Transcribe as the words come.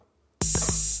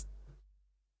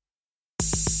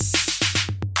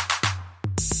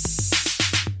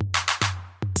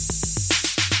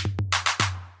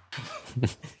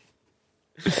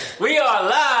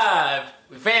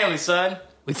family, son.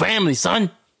 We family,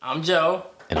 son. I'm Joe.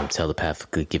 And I'm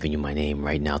telepathically giving you my name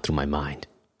right now through my mind.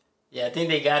 Yeah, I think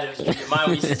they got it. Your mind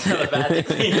when you said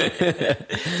telepathically.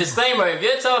 Disclaimer, if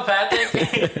you're telepathic,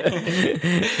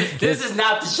 this is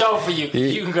not the show for you,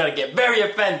 because you're going to get very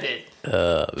offended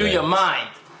through your mind.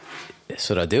 That's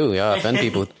what I do. Yeah, I offend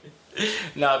people.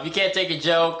 No, if you can't take a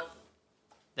joke,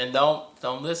 then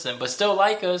don't listen. But still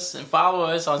like us and follow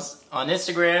us on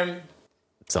Instagram.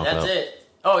 SoundCloud. That's it.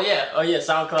 Oh yeah,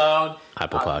 SoundCloud.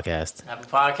 Apple Podcast. Apple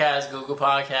Podcasts, Google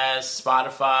Podcasts,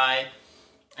 Spotify.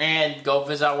 And go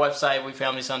visit our website,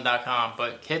 WeFamilySon.com.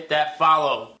 But hit that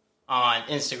follow on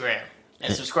Instagram.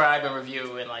 And subscribe and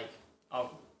review and oh,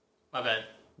 my bad.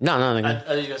 No. I was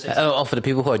going to say something. For the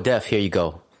people who are deaf, here you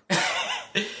go.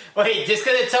 Wait, just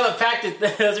because it's telepathic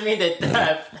doesn't mean they're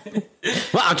deaf.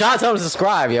 Well, I'm trying to tell them to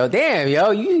subscribe, yo. Damn,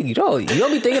 yo. You don't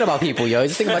be thinking about people, yo.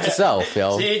 Just think about yourself,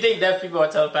 yo. So you think deaf people are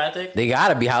telepathic? They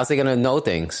gotta be. How's they gonna know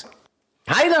things?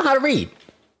 How do you know how to read?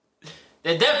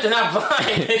 They're deaf, they're not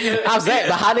blind. I'm saying,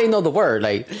 but how do they know the word?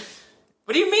 Like,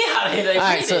 what do you mean how they read all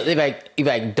right, so it? they be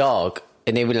like dog,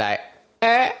 and they be like,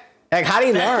 eh. Like, how do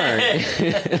you learn?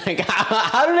 Like,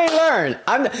 how do they learn?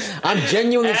 I'm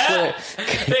genuinely sure.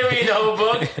 They read the whole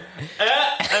book.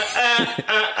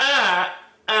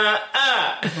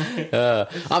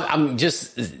 I'm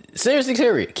just seriously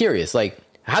curious. Like,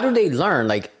 how do they learn?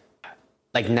 Like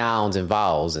nouns and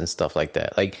vowels and stuff like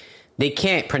that. Like, they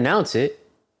can't pronounce it,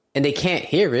 and they can't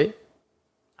hear it.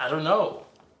 I don't know.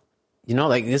 You know,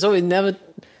 like, there's always never. You know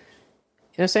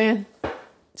what I'm saying?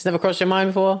 It's never crossed your mind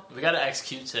before. We gotta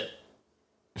execute it.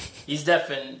 He's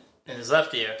deaf in his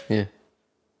left ear. Yeah.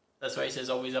 That's why he says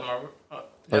always on my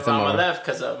left,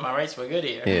 because my rights were good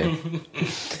ear. Yeah.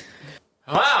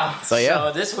 Wow. So, yeah.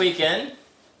 So this weekend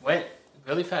went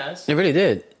really fast. It really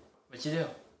did. What'd you do?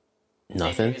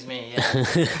 Nothing. It was me, yeah.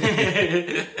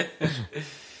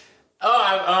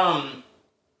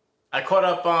 I caught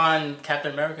up on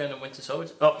Captain America and the Winter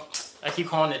Soldier. Oh, I keep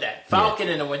calling it that. Falcon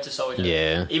and the Winter Soldier.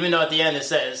 Yeah. Even though at the end it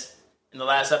says, in the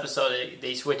last episode,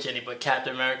 they switch it, but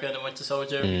Captain America and the Winter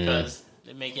Soldier, because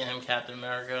they're making him Captain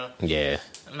America. Yeah.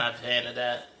 I'm not a fan of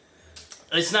that.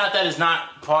 It's not that it's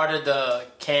not part of the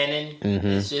canon. Mm-hmm.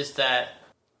 It's just that,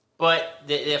 but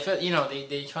they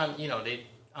trying, they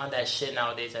on that shit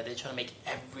nowadays that they're trying to make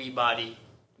everybody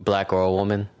black or a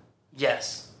woman.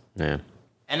 Yes. Yeah.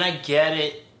 And I get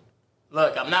it.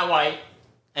 Look, I'm not white,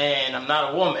 and I'm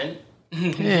not a woman.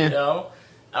 Yeah.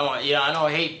 I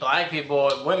don't hate black people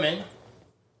or women.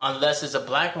 Unless it's a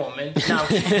black woman. No, I'm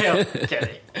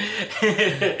kidding.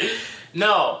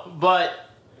 No, but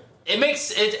it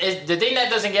makes it the thing that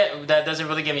doesn't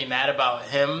really get me mad about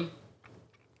him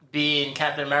being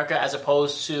Captain America as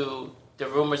opposed to the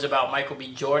rumors about Michael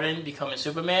B. Jordan becoming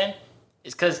Superman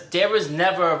is because there was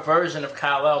never a version of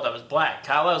Kal-El that was black.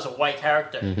 Kal-El is a white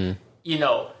character. Mm-hmm.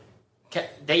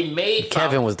 They made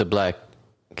Kevin was the black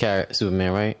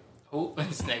Superman, right? Who?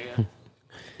 This nigga.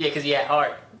 Yeah, because he had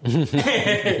heart. They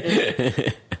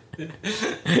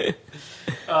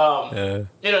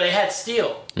had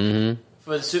Steel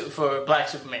for Black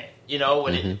Superman.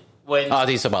 When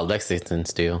these are about Lexington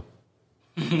Steel,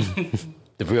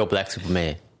 the real Black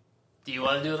Superman. Do you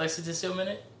want to do a Lexington Steel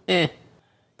minute? Those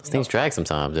things drag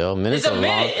sometimes, yo. Minutes It's a are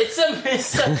minute. long.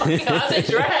 It's a fucking. How's it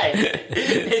drag?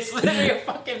 It's literally a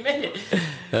fucking minute.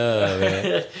 Oh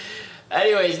man.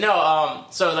 Anyways, no.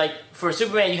 So for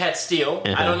Superman, you had Steel.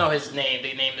 I don't know his name.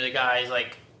 The name of the guy is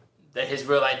his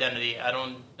real identity. I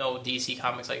don't know DC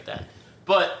comics like that.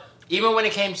 But even when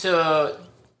it came to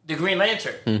the Green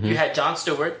Lantern, you had John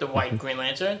Stewart, the white Green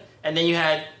Lantern, and then you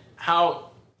had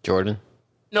Hal Jordan.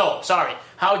 No, sorry,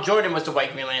 Hal Jordan was the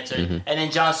white Green Lantern, and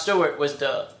then John Stewart was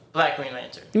the black Green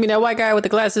Lantern. You mean that white guy with the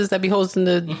glasses that be hosting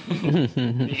the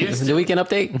the Weekend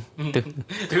Update?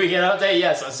 The Weekend Update,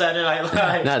 yes, on Saturday Night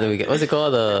Live. Not the Weekend. What's it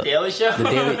called? The Daily Show.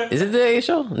 Is it the Daily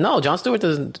Show? No, John Stewart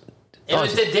doesn't. It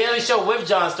was the Daily Show with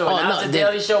John Stewart. Not the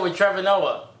Daily Show with Trevor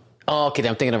Noah. Oh, okay.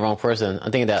 I'm thinking of the wrong person.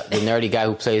 I'm thinking that the nerdy guy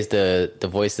who plays the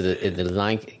voice of the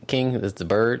Lion King is the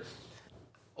bird.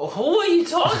 Who are you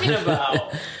talking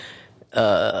about?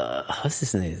 What's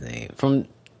his name? From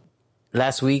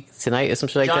last week, tonight, or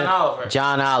something like that? John Oliver.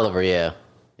 John Oliver, yeah.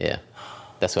 Yeah.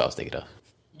 That's what I was thinking of.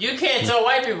 You can't tell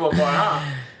white people apart, huh?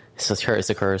 It's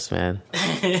a curse, man.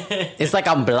 It's like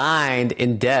I'm blind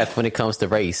and deaf when it comes to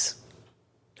race.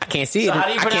 I can't see it. How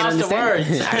do you pronounce the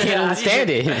words? I can't understand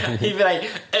it. He'd be like,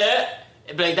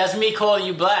 that's me calling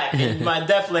you black in my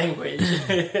deaf language.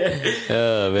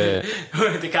 Oh, man.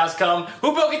 The cops come,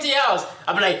 who broke into your house?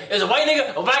 I'd be like, it was a white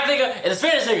nigga, a black nigga, and a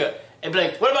Spanish nigga. And be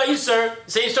like, what about you, sir?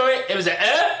 Same story? It was and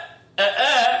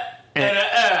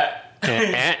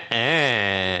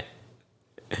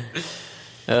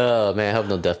Oh man, I hope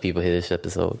no deaf people hear this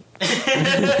episode.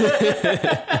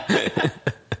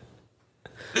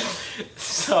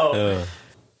 So,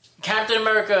 Captain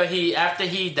America, after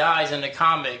he dies in the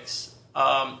comics,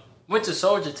 Winter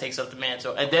Soldier takes up the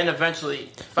mantle, and then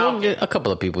eventually Falcon. A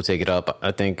couple of people take it up.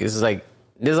 I think it's like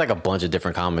there's like a bunch of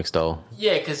different comics though.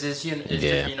 Yeah, because it's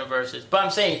different universes. But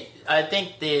I'm saying, I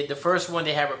think the first one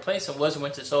they had replaced him was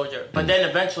Winter Soldier, but then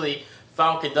eventually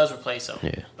Falcon does replace him.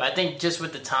 Yeah. But I think just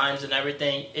with the times and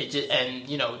everything, it just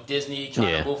Disney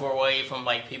trying to move away from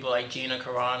like people like Gina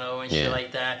Carano and shit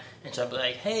like that, and trying to be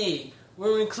like, hey,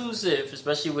 we're inclusive,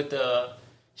 especially with the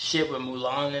shit with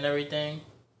Mulan and everything.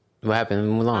 What happened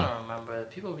in Mulan? I don't remember.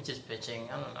 People were just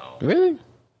bitching. I don't know. Really?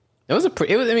 It wasn't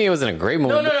a great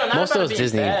movie. No, not most of those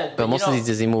Disney, bad, but most of these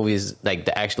Disney movies, like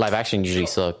the live action, usually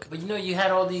suck. But you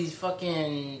had all these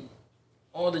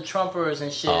all the Trumpers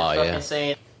and shit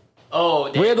saying, "Oh,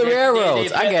 we're the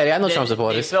railroads." I get it. I know Trump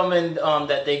supporters. They filming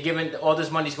that they're giving all this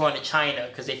money's going to China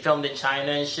because they filmed in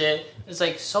China and shit. It's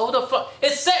like, so the fuck,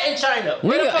 it's set in China.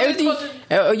 Where the fuck is supposed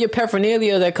to... Your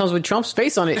paraphernalia that comes with Trump's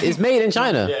face on it is made in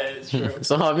China. Yeah, it's true.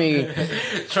 So I mean,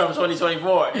 Trump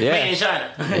 2024, made in China.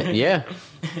 Yeah,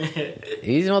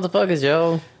 these motherfuckers,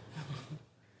 yo.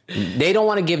 They don't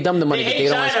want to give them the money, but they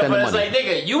don't want to spend the money. It's like,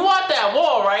 nigga, you want that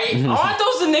wall, right? Aren't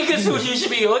those the niggas who you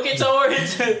should be looking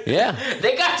towards? Yeah.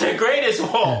 They got the greatest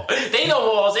wall. They know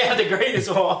walls. They have the greatest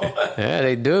wall. Yeah,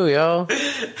 they do, yo.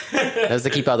 That's to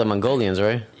keep out the Mongolians,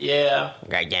 right? Yeah.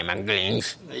 Goddamn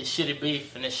Mongolians. They shitty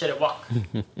beef and they shitty walk.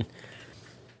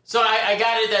 So I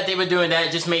got it that they were doing that.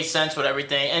 It just made sense with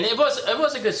everything, and it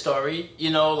was a good story.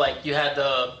 Like they had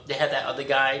that other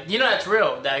guy. That's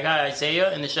real. That guy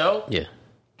Isaiah in the show. Yeah.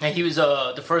 And he was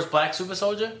the first black super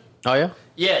soldier. Oh yeah.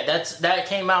 Yeah, that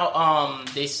came out.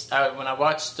 When I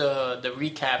watched the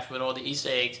recaps with all the Easter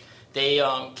eggs, they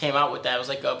came out with that. It was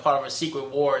like a part of a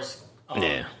Secret Wars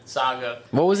saga.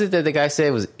 What was it that the guy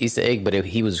said was Easter egg, but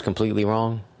he was completely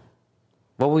wrong?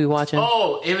 What were we watching?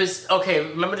 Oh, it was okay.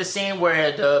 Remember the scene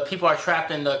where the people are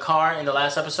trapped in the car in the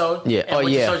last episode? Yeah. And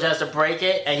Winter Soldier has to break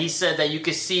it, and he said that you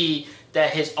could see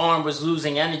that his arm was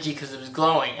losing energy because it was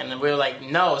glowing, and then we were like,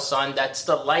 "No, son, that's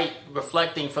the light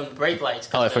reflecting from the brake lights."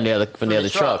 From the other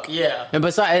truck. Yeah. And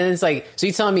it's like, so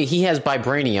you're telling me he has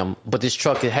vibranium, but this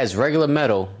truck has regular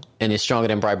metal and is stronger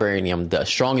than vibranium, the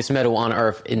strongest metal on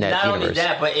Earth in that universe. Not only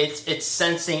that, but it's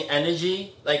sensing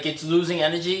energy, like it's losing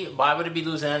energy. Why would it be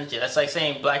losing energy? That's like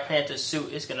saying Black Panther's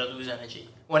suit is going to lose energy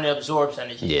when it absorbs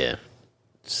energy. Yeah.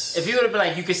 If you would have been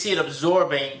like, you could see it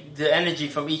absorbing the energy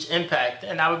from each impact,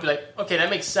 and I would be like, okay, that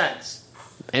makes sense.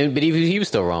 But he was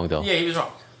still wrong, though. Yeah, he was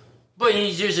wrong. But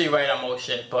he's usually right on most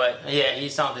shit. But yeah, he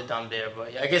sounded dumb there.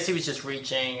 But I guess he was just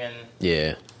reaching and...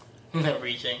 Yeah.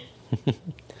 reaching.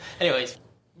 Anyways,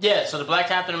 yeah, so the Black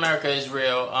Captain America is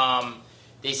real.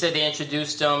 They said they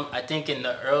introduced him, I think, in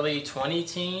the early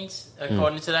 20-teens,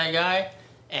 according to that guy.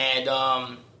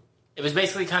 And it was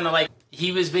basically kind of like,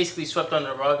 he was basically swept under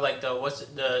the rug, like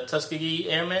the Tuskegee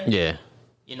Airmen. Yeah.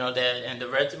 And the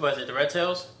Red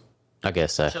Tails? I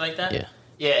guess so. Shit like that? Yeah.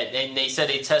 Yeah, and they said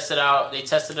they tested it out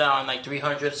on like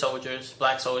 300 soldiers,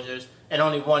 black soldiers, and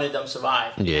only one of them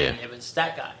survived. Yeah. And it was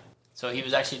that guy. So he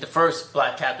was actually the first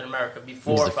Black Captain America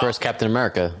before. He was the first Captain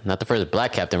America, not the first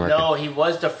Black Captain America. No, he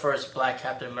was the first Black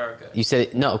Captain America. You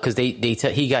said no, because he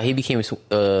became.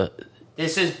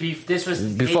 This was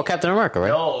before Captain America, right?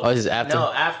 No, this is after.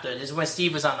 No, after. This is when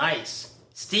Steve was on ice.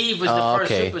 Steve was the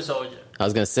first super soldier. I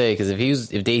was gonna say because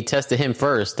if they tested him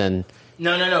first, then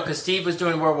no, because Steve was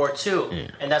doing World War II,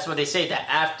 and that's what they say that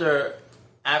after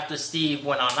Steve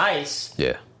went on ice,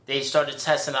 they started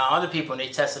testing out other people, and they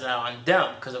tested it out on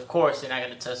them because of course they're not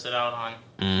gonna test it out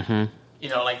on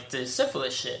like the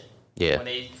syphilis shit. Yeah. When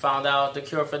they found out the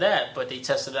cure for that, but they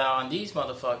tested it out on these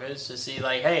motherfuckers to see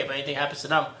like, hey, if anything happens to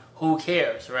them, who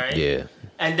cares, right? Yeah.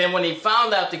 And then when they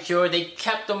found out the cure, they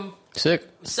kept them sick,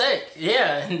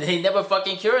 yeah, and they never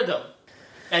fucking cured them.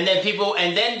 And then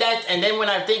when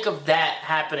I think of that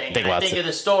happening, I think of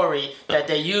the story that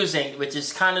they're using, which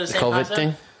is kind of the same COVID concept.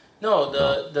 thing? No,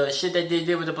 the shit that they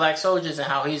did with the black soldiers and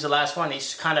how he's the last one. They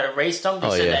kind of erased him. They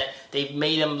said that they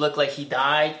made him look like he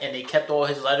died, and they kept all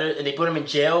his letters, and they put him in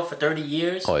jail for 30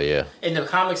 years. Oh yeah. In the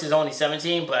comics, it's only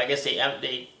 17, but I guess they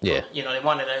they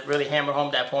wanted to really hammer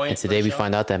home that point. And today we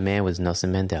find out that man was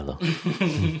Nelson Mandela,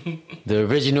 the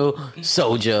original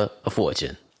soldier of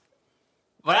fortune.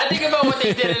 When I think about what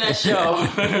they did in that show,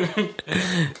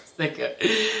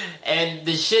 and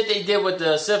the shit they did with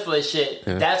the syphilis shit,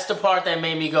 that's the part that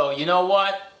made me go, you know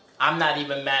what? I'm not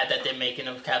even mad that they're making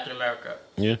him Captain America.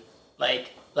 Yeah. Like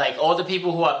all the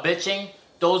people who are bitching,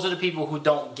 those are the people who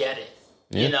don't get it.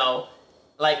 Yeah.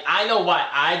 like I know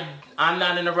why I'm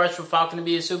not in a rush for Falcon to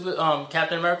be a super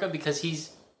Captain America because he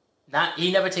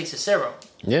never takes a serum.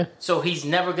 Yeah. So he's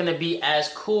never gonna be as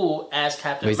cool as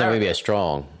Captain But he's America. not gonna be as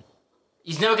strong.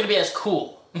 He's never gonna be as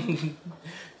cool.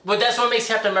 But that's what makes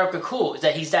Captain America cool, is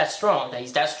that he's that strong, that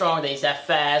he's that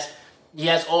fast.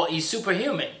 He's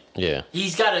superhuman. Yeah.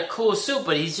 He's got a cool suit,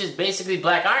 but he's just basically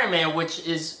Black Iron Man, which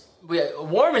is a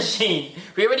War Machine.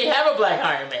 We already have a Black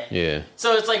Iron Man. Yeah.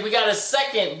 So it's like we got a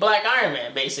second Black Iron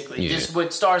Man, basically, just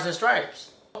with stars and stripes.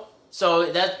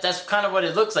 So that's kind of what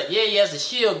it looks like. Yeah, he has a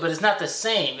shield, but it's not the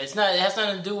same. It has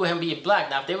nothing to do with him being black.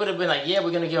 Now, if they would have been like, yeah,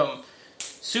 we're gonna give him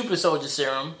super soldier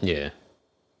serum. Yeah.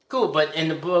 Cool, but in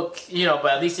the book, but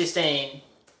at least they're staying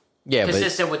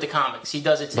consistent with the comics. He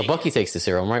does it. But Bucky takes the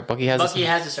serum, right? Bucky has the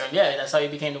serum. Yeah, that's how he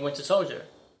became the Winter Soldier.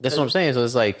 That's what I'm saying. So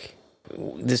it's like,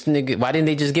 this nigga, why didn't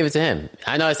they just give it to him?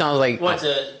 I know it sounds like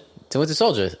to Winter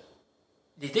Soldier.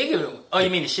 Did they give him? Oh, you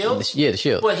mean the shield? The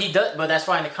shield. But he does. But that's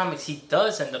why in the comics he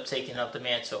does end up taking up the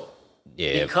mantle.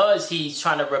 Yeah. Because he's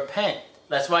trying to repent.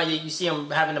 That's why you see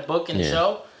him having a book in the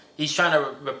show. He's trying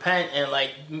to repent and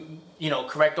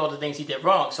correct all the things he did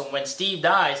wrong. So when Steve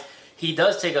dies, he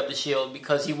does take up the shield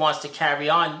because he wants to carry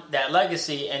on that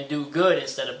legacy and do good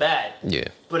instead of bad. Yeah.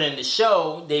 But in the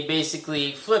show, they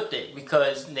basically flipped it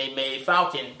because they made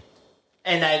Falcon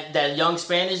and that young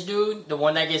Spanish dude, the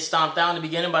one that gets stomped out in the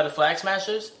beginning by the Flag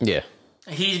Smashers. Yeah.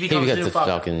 He becomes the new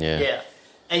Falcon. Yeah.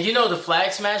 And the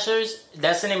Flag Smashers,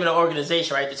 that's the name of the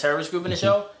organization, right? The terrorist group in the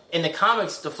show. In the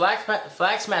comics, the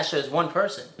Flag Smasher is one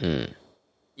person.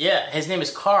 Yeah, his name is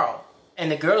Carl.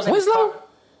 And the girl's name is Carly.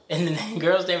 And the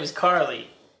girl's name is Carly.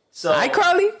 So Hi,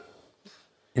 Carly.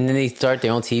 And then they start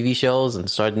their own TV shows and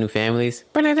start new families.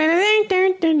 Whatever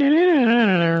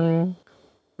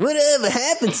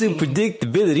happened to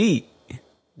predictability?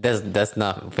 That's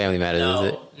not Family Matters, is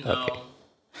it? No.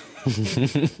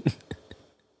 Okay.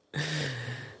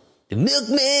 The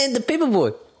Milkman, the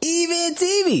Paperboy, even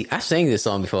TV. I sang this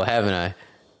song before, haven't I?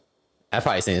 I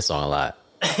probably sang this song a lot.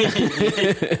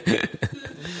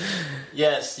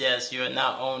 Yes, you're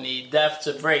not only deaf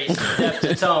to brace, you're deaf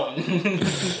to tone.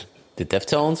 The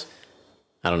Deftones?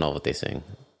 I don't know what they sing.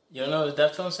 You don't know what the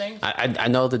Deftones sing? I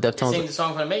know the Deftones. They sing the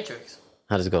song from The Matrix.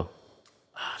 How does it go?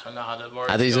 I don't know how the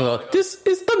words I think go. This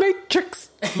is the Matrix.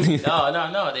 No,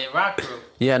 they're a rock group.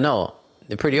 Yeah, no.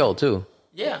 They're pretty old, too.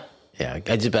 Yeah. Yeah, I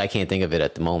can't think of it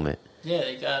at the moment. Yeah,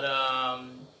 they got,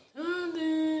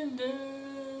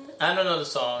 I don't know the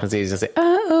song. I think he's gonna say,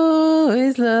 I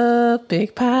always love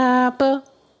Big Papa.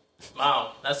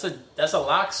 Wow, that's a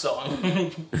lock song.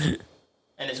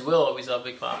 And it's Will Always Love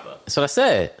Big Papa. That's what I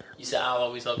said. You said I'll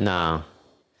always love Big Nah. Papa.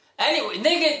 Anyway,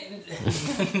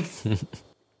 nigga.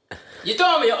 You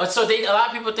throwing me. So a lot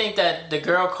of people think that the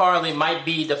girl Carly might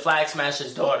be the Flag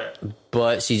Smasher's daughter.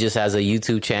 But she just has a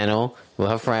YouTube channel with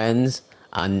her friends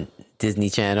on Disney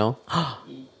Channel.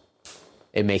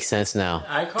 It makes sense now.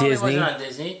 Carly wasn't on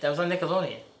Disney. That was on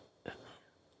Nickelodeon.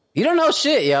 You don't know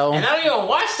shit, yo. And I don't even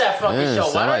watch that fucking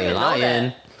show. Why do I even know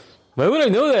that? Why would I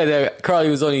know that Carly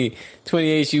was only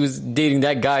 28? She was dating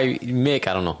that guy, Mick.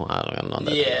 I don't know. I don't know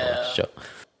that. Yeah. Show.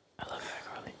 I love that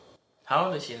Carly. How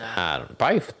old is she now? I don't know.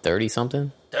 Probably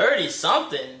 30-something.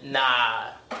 30-something?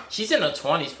 Nah. She's in her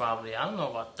 20s probably. I don't know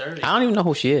about 30. I don't even know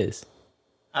who she is.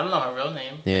 I don't know her real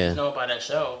name. Yeah. I just know about that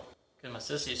show. Because my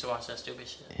sister used to watch that stupid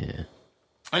shit. Yeah.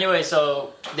 Anyway,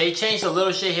 so they changed a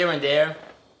little shit here and there.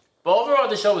 But overall,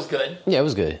 the show was good. Yeah, it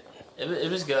was good. It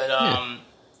was good.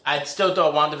 I still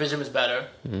thought WandaVision was better.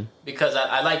 Because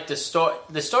I liked the story.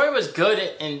 The story was good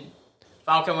in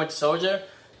Falcon Winter Soldier.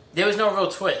 There was no real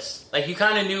twist. Like, you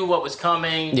kind of knew what was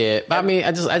coming. Yeah, but I mean,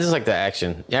 I just like the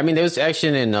action. Yeah, I mean, there was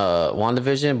action in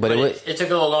WandaVision, but it took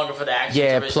a little longer for the action to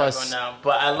really start going down.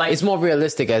 But I like it's more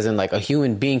realistic, as in like a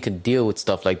human being could deal with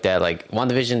stuff like that. Like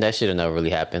WandaVision, that should have never really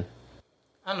happened.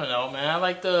 I don't know, man. I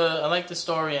like the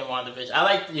story in WandaVision. I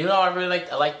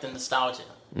like the nostalgia.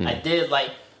 I did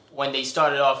like when they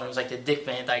started off and it was like the Dick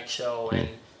Van Dyke Show, and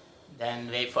then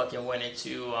they fucking went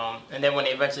into and then when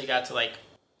they eventually got to like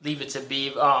Leave It to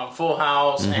Beaver, Full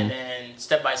House, and then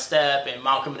Step by Step and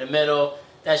Malcolm in the Middle.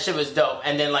 That shit was dope.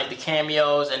 And then like the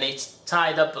cameos, and they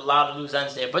tied up a lot of loose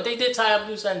ends there. But they did tie up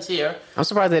loose ends here. I'm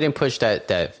surprised they didn't push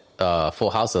that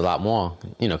Full House a lot more.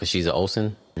 You know, because she's an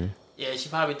Olsen. Yeah, she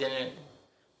probably didn't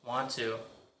want to.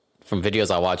 From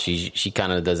videos I watch, she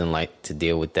kind of doesn't like to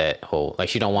deal with that whole, like,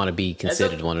 she don't want to be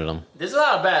considered one of them. There's a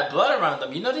lot of bad blood around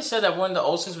them. You know, they said that one of the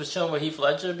Olsens was chilling with Heath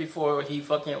Ledger before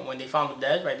when they found him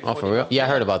dead, right? Oh, for real? Yeah, I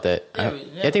heard about that. Yeah,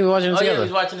 I think we watched them together. Yeah, we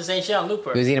was watching the same shit on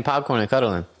Looper. We was eating popcorn and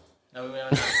cuddling. No, we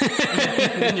don't.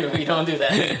 We don't do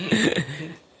that.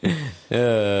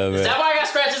 Is that why I got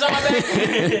scratches scratches on my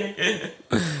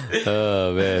back?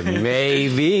 Oh man,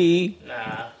 maybe.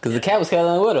 Nah. Because the cat was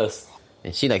cuddling with us,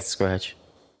 and she likes to scratch.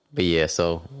 But yeah,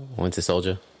 so Winter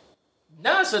Soldier.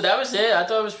 No, so that was it. I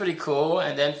thought it was pretty cool.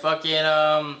 And then fucking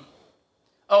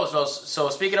so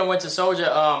speaking of Winter Soldier,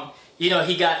 last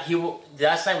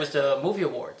night was the movie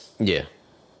awards. Yeah.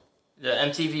 The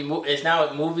MTV is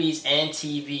now Movies and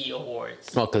TV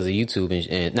Awards. Oh, because of YouTube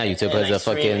and not YouTube, because of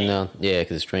fucking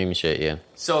because of streaming shit. Yeah.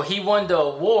 So he won the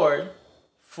award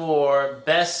for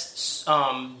best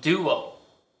duo.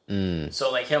 So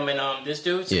like him and this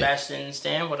dude, Sebastian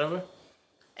Stan, whatever.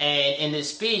 And in his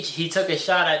speech, he took a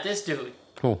shot at this dude.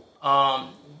 Cool.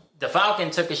 The Falcon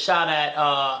took a shot at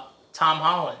Tom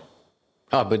Holland.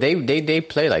 Oh, but they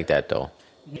play like that though.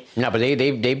 No, but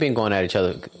they've been going at each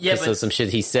other. Yeah, but some shit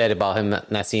he said about him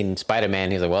not seeing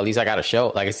Spider-Man. He's like, well, at least I got a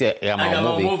show. Like I said, I got my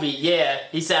own movie. Yeah,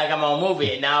 he said I got my own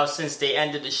movie. And now since they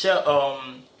ended the show,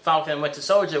 Falcon and Winter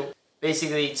Soldier,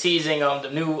 basically teasing the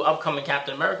new upcoming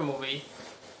Captain America movie.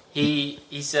 He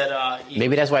said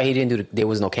maybe that's why he didn't do. There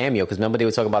was no cameo because remember they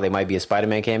were talking about there might be a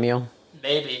Spider-Man cameo.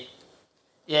 Maybe.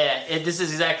 Yeah, this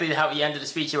is exactly how he ended the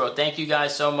speech. He wrote, "Thank you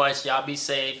guys so much. Y'all be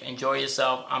safe. Enjoy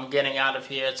yourself. I'm getting out of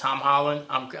here. Tom Holland,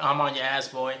 I'm on your ass,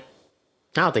 boy."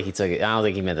 I don't think he took it. I don't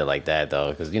think he meant it like that though,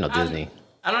 because Disney.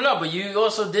 I don't know, but you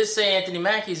also did say Anthony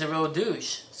Mackie's a real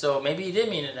douche, so maybe he did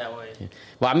mean it that way. Yeah.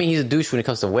 Well, I mean, he's a douche when it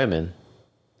comes to women.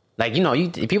 Like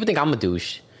people think I'm a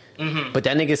douche, but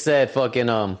that nigga said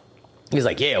fucking he's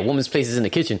like, yeah, a woman's place is in the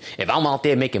kitchen. If I'm out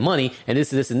there making money and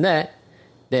this and that,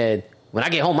 then when I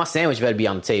get home, my sandwich better be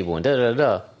on the table and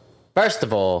da-da-da-da. First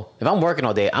of all, if I'm working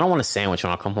all day, I don't want a sandwich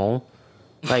when I come home.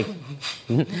 Like,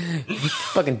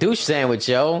 fucking douche sandwich,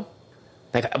 yo.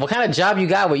 Like, what kind of job you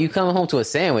got where you come home to a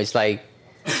sandwich? Like,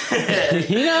 you know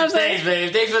what I'm saying? Thanks,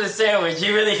 babe. Thanks for the sandwich.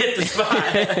 You really hit the spot.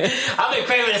 I've been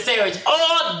craving a sandwich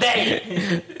all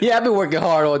day. Yeah, I've been working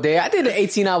hard all day. I did an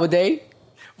 18-hour day.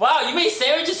 Wow, you made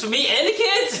sandwiches for me and the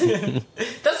kids?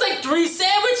 That's like 3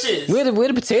 sandwiches. Where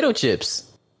the potato chips?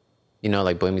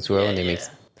 Like Boy Meets World, and they make.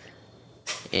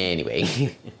 Anyway.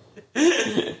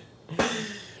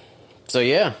 So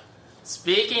yeah.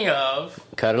 Speaking of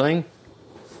cuddling,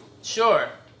 sure.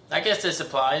 I guess this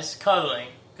applies. Cuddling,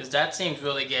 because that seems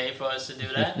really gay for us to do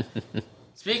that.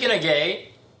 Speaking of gay,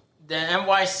 the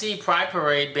NYC Pride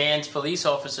Parade bans police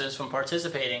officers from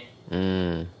participating.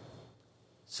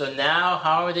 So now,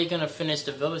 how are they going to finish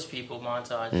the Village People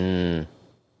montage? And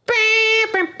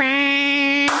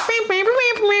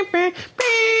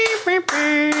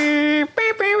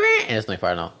it's not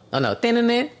far now. Oh no.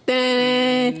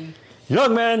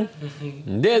 Young man,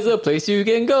 there's a place you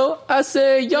can go. I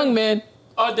say, young man.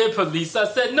 Are there police? I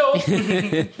said no.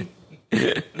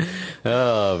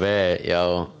 Oh man,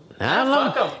 yo. I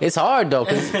don't know. It's hard though.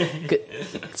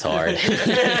 It's hard.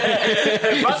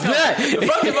 Fuck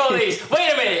the police.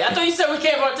 Wait a minute. I thought you said we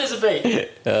can't participate.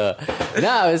 No,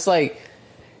 it's like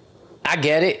I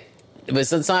get it, but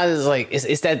sometimes it's like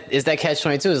it's that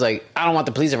catch-22. It's like I don't want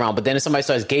the police around, but then if somebody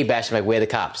starts gay bashing, like where are the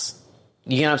cops?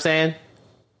 You know what I'm saying?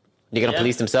 They're gonna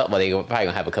police themselves. Well, they're probably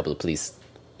gonna have a couple of police.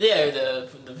 Yeah, the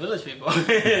Village People.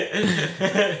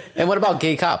 And what about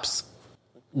gay cops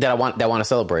that want to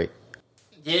celebrate?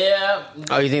 Yeah.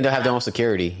 Oh, you think they'll have their own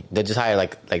security? They'll just hire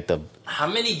like the. How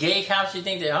many gay cops do you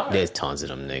think there are? There's tons of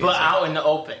them niggas. But out in the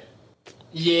open.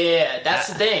 Yeah, that's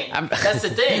the thing. That's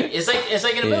the thing. It's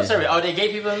like in the military. Are there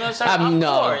gay people in the military? Of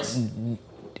course.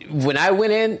 When I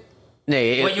went in.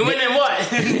 When you went in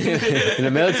what? In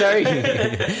the military?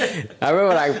 I remember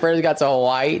when I first got to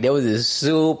Hawaii, there was this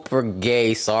super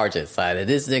gay sergeant side. And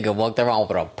this nigga walked around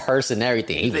with a purse and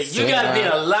everything. He was you gotta be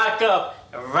in a lockup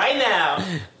right now.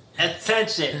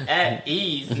 Attention, at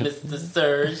ease, Mr.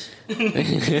 Surge.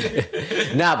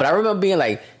 Nah, but I remember being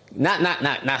like, not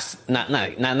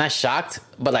shocked,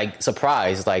 but like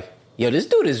surprised. Like, yo, this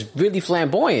dude is really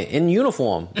flamboyant in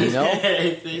uniform. You know,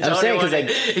 I'm saying because like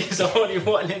he's the only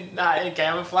one not in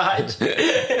camouflage. Yes,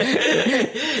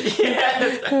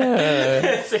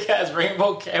 the guy's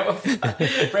rainbow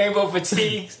camouflage, rainbow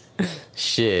fatigues.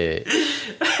 Shit.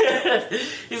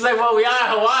 He's like, well, we are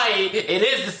Hawaii. It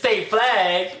is the state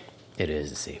flag. It is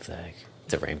the state flag.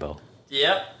 It's a rainbow.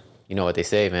 Yep. You know what they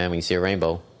say, man, when you see a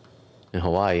rainbow in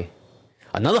Hawaii.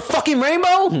 Another fucking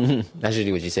rainbow? That's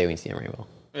usually what you say when you see a rainbow.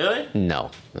 Really?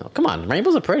 No. Come on.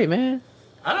 Rainbows are pretty, man.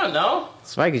 I don't know.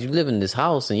 That's right, because you live in this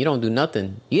house and you don't do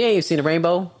nothing. You ain't even seen a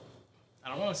rainbow? I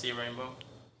don't want to see a rainbow.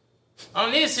 I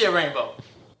don't need to see a rainbow.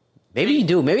 Maybe you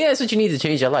do. Maybe that's what you need to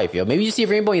change your life, yo. Maybe you see a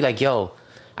rainbow and you're like, yo,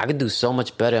 I could do so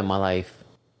much better in my life.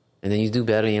 And then you do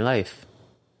better in your life.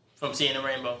 From seeing a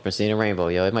rainbow. From seeing a rainbow,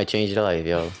 yo. It might change your life,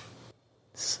 yo.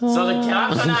 So the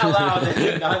cops are not allowed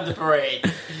in the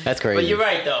parade. That's crazy. But you're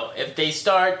right though. If they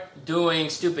start doing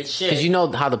stupid shit, because you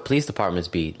know how the police departments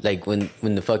be. Like when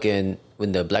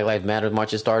the Black Lives Matter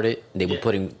marches started, they were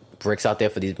putting bricks out there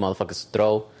for these motherfuckers to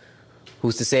throw.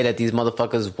 Who's to say that these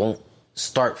motherfuckers won't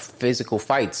start physical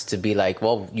fights to be like,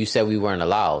 well, you said we weren't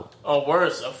allowed? Or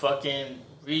worse, a fucking.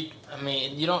 I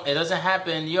mean, you don't. It doesn't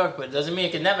happen in New York, but it doesn't mean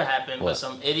it can never happen. What? But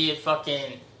some idiot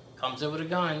fucking comes in with a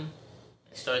gun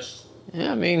and starts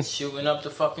shooting up the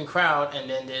fucking crowd, and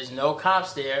then there's no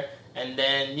cops there, and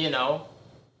then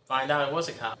find out it was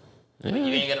a cop. But you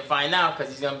ain't gonna find out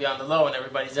because he's gonna be on the low and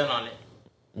everybody's in on it.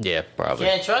 Yeah, probably.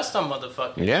 Can't trust them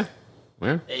motherfuckers. Yeah.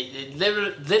 They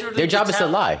literally their job is to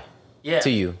lie to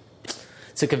you,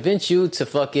 to convince you to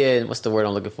fucking, what's the word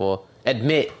I'm looking for?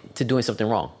 Admit to doing something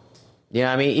wrong. You know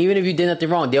what I mean? Even if you did nothing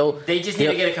wrong, they just need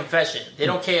to get a confession. They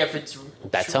don't care if it's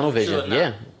that tunnel vision.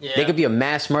 Yeah. They could be a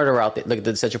mass murderer out there. Look at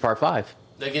the Central Park 5.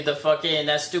 Look at the fucking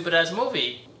that stupid ass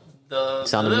movie. The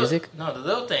Sound of Music? No, the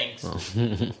Little Things. Oh.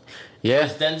 Yeah. It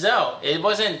was Denzel. It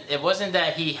wasn't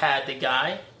that he had the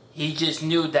guy. He just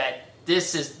knew that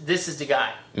this is the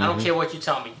guy. I don't care what you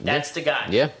tell me. That's the guy.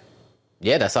 Yeah.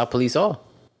 Yeah, that's how police are.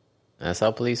 Yeah,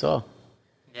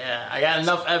 I got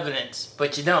enough evidence,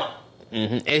 but you don't.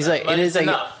 Mm-hmm. It's like it is like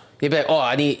enough. They'd be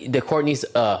like, the court needs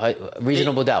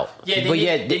reasonable doubt. Yeah,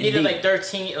 they needed like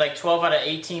 13, like 12 out of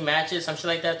 18 matches, some shit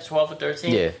like that, 12 or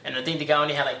 13. Yeah. And I think the guy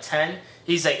only had like 10.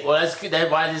 He's like, well, that's good.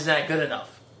 Why isn't that good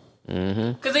enough?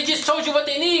 Because they just told you what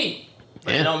they need.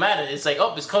 But it don't matter. It's like,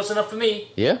 it's close enough for me.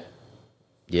 Yeah.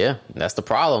 Yeah, that's the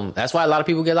problem. That's why a lot of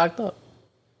people get locked up.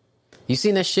 You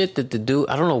seen that shit that the dude,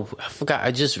 I don't know, I forgot,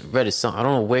 I just read it. I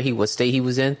don't know what state he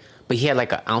was in, but he had like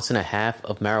 1.5 ounces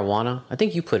of marijuana. I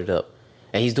think you put it up.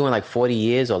 And he's doing like 40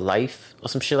 years or life or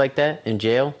some shit like that in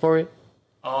jail for it.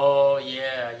 Oh,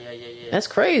 yeah. That's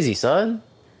crazy, son.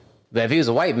 But if he was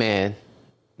a white man,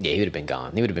 yeah, he would have been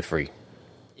gone. He would have been free.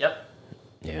 Yep.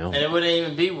 You know? And it wouldn't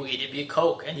even be weed. It'd be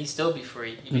coke, and he'd still be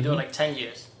free. He'd be doing like 10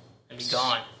 years and be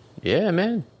gone. Yeah,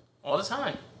 man. All the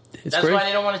time. It's That's great. why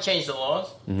they don't want to change the laws.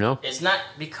 No. It's not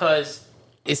because...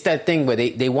 It's that thing where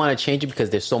they want to change it because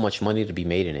there's so much money to be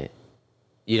made in it.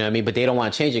 You know what I mean? But they don't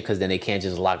want to change it because then they can't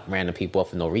just lock random people up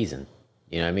for no reason.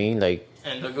 You know what I mean? Like,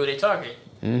 and look who they target.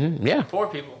 Yeah. Poor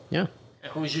people. Yeah.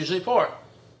 And who's usually poor?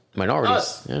 Minorities.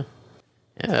 Us. Yeah.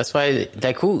 Yeah, that's why,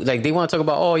 like, they want to talk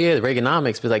about,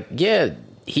 Reaganomics, but like, yeah,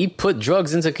 he put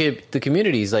drugs into the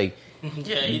communities. Like,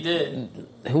 yeah, he did.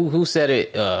 Who said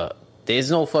it? There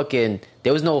was no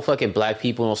fucking black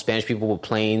people, no Spanish people with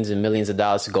planes and millions of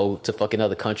dollars to go to fucking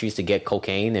other countries to get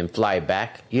cocaine and fly it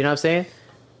back. You know what I'm saying?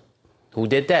 Who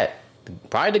did that?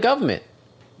 Probably the government.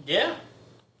 Yeah.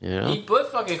 You know? He put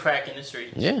fucking crack in the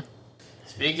streets. Yeah.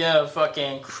 Speaking of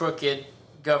fucking crooked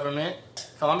government,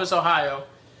 Columbus, Ohio,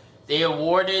 they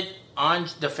awarded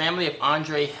the family of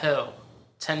Andre Hill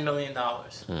 $10 million.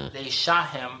 They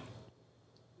shot him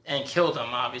and killed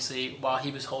him, obviously, while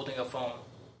he was holding a phone.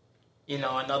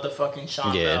 Another fucking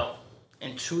Sean Bell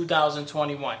in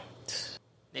 2021.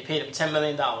 They paid him $10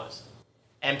 million.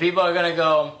 And people are going to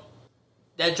go,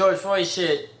 that George Floyd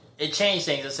shit, it changed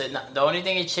things. I said, the only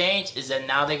thing it changed is that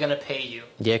now they're going to pay you.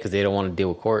 Yeah, because they don't want to deal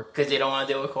with court. Because they don't want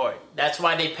to deal with court. That's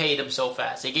why they paid him so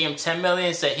fast. They gave him $10 million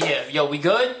and said, here, yo, we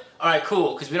good? All right,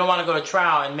 cool. Because we don't want to go to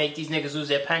trial and make these niggas lose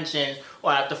their pensions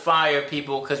or have to fire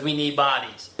people because we need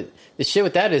bodies. The shit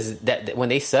with that is that when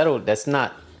they settled, that's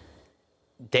not...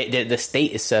 the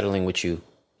state is settling with you,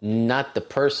 not the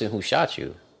person who shot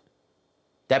you.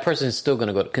 That person is still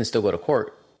can still go to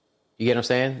court. You get what I'm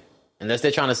saying? Unless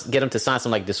they're trying to get them to sign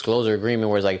some like disclosure agreement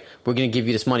where it's like, we're going to give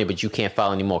you this money, but you can't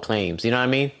file any more claims. You know what I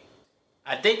mean?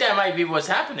 I think that might be what's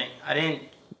happening. I didn't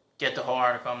get the whole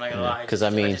article. I'm not gonna lie. Because I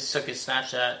just took a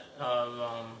snapshot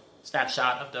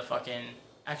of the fucking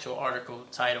actual article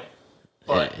title.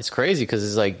 But it's crazy because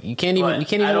it's like you can't even I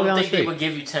go don't down the think street. they would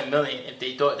give you $10 million if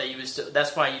they thought that you was still.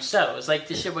 That's why you settle. It's like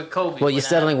this shit with Kobe. Well, you're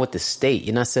settling with the state.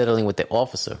 You're not settling with the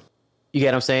officer. You get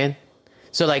what I'm saying?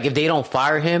 So like, if they don't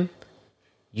fire him,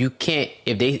 you can't.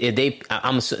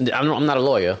 I'm not a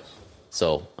lawyer,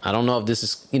 so I don't know if this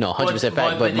is 100%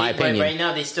 fact. But my opinion, right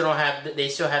now they still have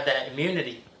that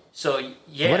immunity. So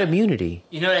yeah, what immunity?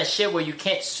 You know that shit where you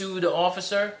can't sue the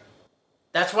officer.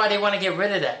 That's why they want to get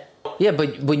rid of that. Yeah,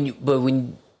 but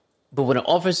when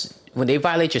they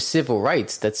violate your civil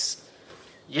rights, that's...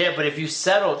 Yeah, but if you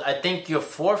settled, I think you're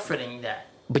forfeiting that.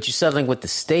 But you're settling with the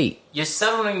state. You're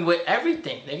settling with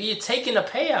everything. Nigga, you're taking a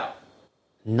payout.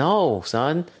 No,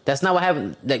 son. That's not what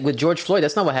happened. Like with George Floyd,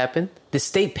 that's not what happened. The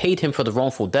state paid him for the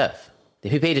wrongful death.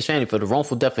 He paid his family for the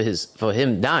wrongful death for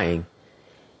him dying.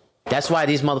 That's why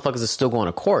these motherfuckers are still going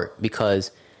to court,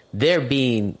 because they're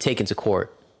being taken to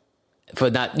court for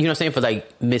not, you know what I'm saying, for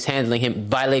like mishandling him,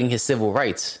 violating his civil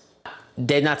rights.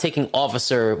 They're not taking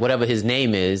officer, whatever his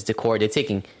name is, to court. They're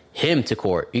taking him to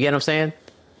court. You get what I'm saying?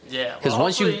 Yeah. Because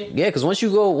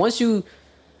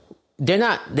they're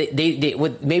not,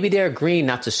 maybe they're agreeing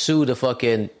not to sue the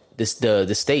fucking, the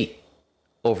state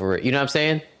over it. You know what I'm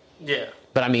saying? Yeah.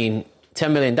 But I mean,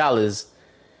 $10 million,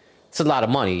 it's a lot of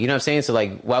money. You know what I'm saying? So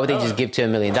like, why would they just give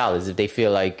 $10 million if they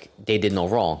feel like they did no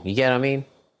wrong? You get what I mean?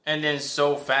 And then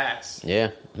so fast.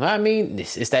 Yeah. Well, I mean,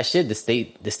 it's that shit. The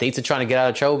states are trying to get out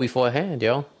of trouble beforehand,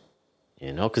 yo.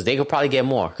 You know, because they could probably get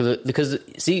more. Because,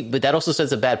 see, but that also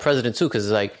sets a bad precedent, too,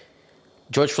 because, like,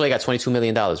 George Floyd got $22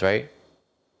 million, right?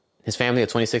 His family got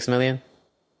 $26 million?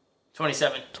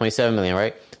 27. $27 million,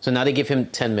 right? So now they give him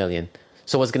 $10 million.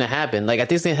 So what's going to happen? Like, I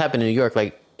think it's going to happen in New York.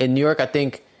 Like, in New York, I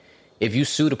think if you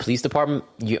sue the police department,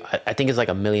 I think it's like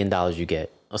 $1 million you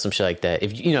get or some shit like that.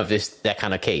 If there's that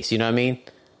kind of case, you know what I mean?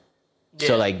 Yeah.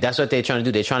 So, like, that's what they're trying to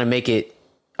do. They're trying to make it,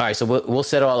 all right, so we'll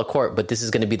settle out of court, but this is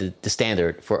going to be the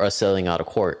standard for us settling out of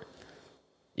court.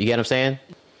 You get what I'm saying?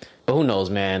 But who knows,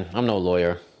 man? I'm no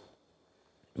lawyer.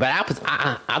 But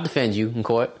I'll defend you in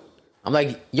court. I'm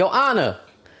like, Your Honor,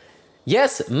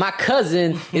 yes, my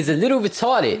cousin is a little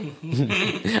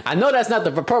retarded. I know that's not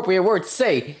the appropriate word to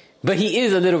say, but he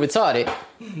is a little retarded.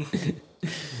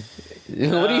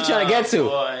 What are you trying to get to?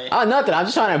 Boy. Oh, nothing. I'm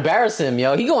just trying to embarrass him,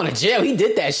 yo. He going to jail. He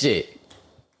did that shit.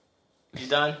 You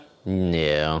done?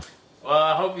 Yeah. Well,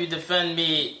 I hope you defend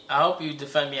me. I hope you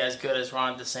defend me as good as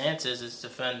Ron DeSantis is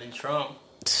defending Trump.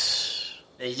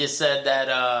 They just said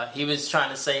that he was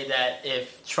trying to say that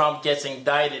if Trump gets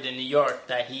indicted in New York,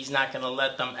 that he's not going to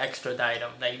let them extradite him,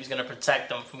 that he was going to protect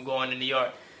them from going to New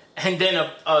York. And then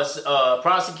a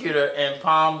prosecutor in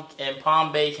Palm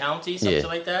Bay County, something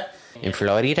like that. In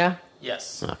Florida?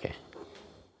 Yes. Okay.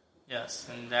 Yes,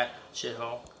 and that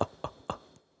shithole.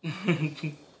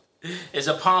 It's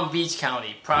a Palm Beach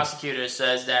County. Prosecutor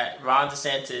says that Ron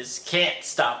DeSantis can't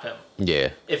stop him.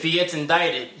 Yeah. If he gets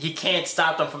indicted, he can't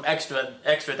stop them from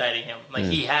extraditing him. Like,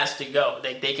 he has to go.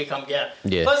 They could come get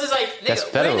him. Yeah. Plus, it's like,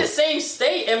 nigga, we're in the same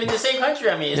state. I mean, the same country.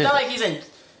 I mean, it's not like he's in,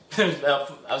 I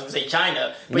was going to say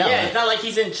China. But no. Yeah, it's not like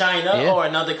he's in China or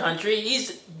another country.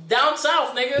 He's down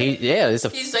south, nigga.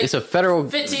 It's a federal...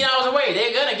 15 hours away.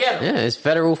 They're going to get him. Yeah, it's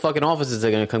federal fucking officers that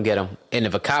are going to come get him. And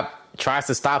if a cop tries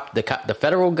to stop the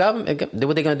federal government,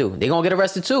 what they going to do? They're going to get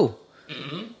arrested too.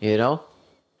 Mm-hmm. You know?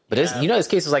 But there's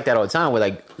cases like that all the time where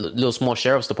like little small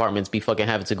sheriff's departments be fucking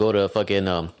having to go to fucking,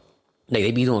 like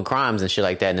they be doing crimes and shit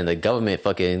like that, and then the government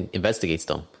fucking investigates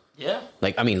them. Yeah.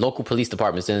 Like, I mean, local police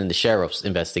departments and then the sheriffs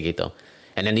investigate them.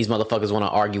 And then these motherfuckers want to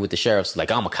argue with the sheriffs,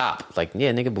 like, I'm a cop. Like,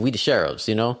 yeah, nigga, but we the sheriffs,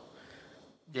 you know?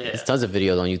 Yeah. There's tons of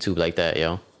videos on YouTube like that,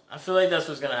 yo. I feel like that's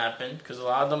what's going to happen, because a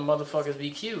lot of them motherfuckers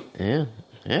be cute. Yeah.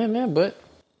 Yeah, man, but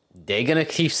they going to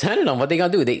keep sending them. What they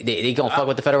going to do? They going to fuck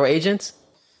with the federal agents?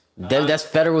 That's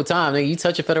federal time. Nigga, you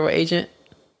touch a federal agent?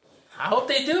 I hope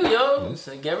they do, yo.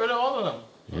 So get rid of all of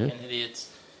them. Fucking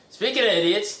idiots. Speaking of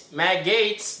idiots, Matt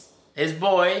Gaetz, his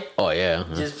boy. Oh, yeah.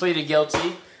 Just pleaded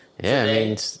guilty. Yeah, today. I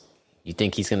mean, you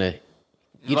think he's going to...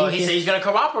 Well, he said he's going to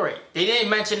cooperate. They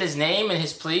didn't mention his name in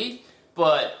his plea,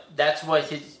 but that's what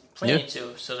he's pleading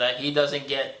to, so that he doesn't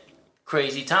get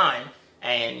crazy time.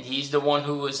 And he's the one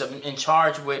who was in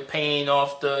charge with paying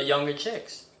off the younger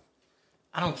chicks.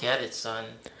 I don't get it, son.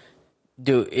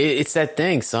 Dude, it's that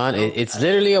thing, son. It's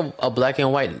literally a black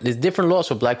and white. There's different laws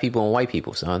for black people and white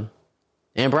people, son.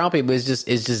 And brown people, it's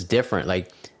just different.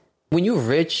 Like, when you're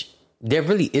rich, there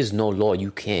really is no law you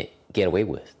can't get away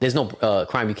with. There's no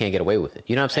crime you can't get away with.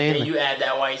 You know what I'm saying? And you add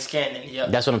that white skin,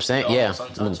 and that's what I'm saying. Yeah,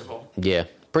 untouchable. Yeah,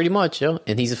 pretty much, yo.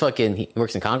 And he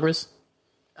works in Congress.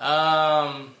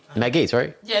 Matt Gaetz,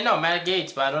 right? Yeah, no, Matt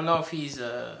Gaetz, but I don't know if he's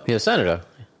a senator.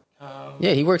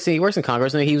 Yeah, he works in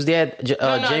Congress, and he was there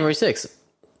January 6th,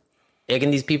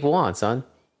 egging these people on, son.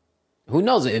 Who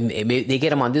knows? They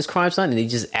get him on this crime, son, and they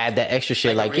just add that extra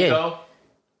shit. Like yeah,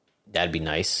 that'd be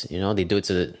nice. You know, they do it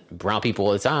to the brown people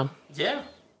all the time. Yeah.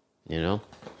 You know,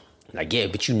 like yeah,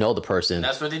 but you know the person.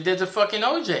 That's what they did to fucking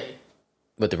OJ.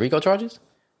 With the RICO charges?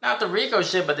 Not the RICO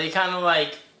shit, but they kind of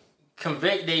like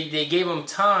convict. They gave him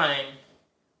time.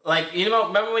 Like, you know,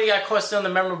 remember when he got caught stealing the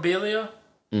memorabilia?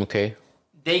 Okay.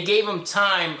 They gave him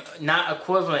time not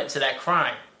equivalent to that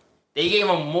crime. They gave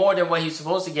him more than what he was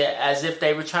supposed to get, as if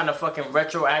they were trying to fucking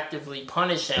retroactively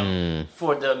punish him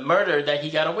for the murder that he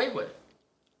got away with.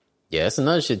 Yeah, that's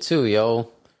another shit too,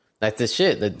 yo. Like this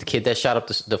shit, the kid that shot up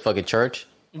the fucking church.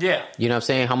 Yeah. You know what I'm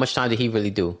saying? How much time did he really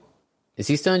do? Is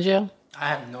he still in jail? I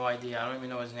have no idea. I don't even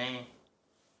know his name.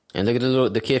 And look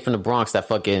at the kid from the Bronx that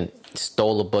fucking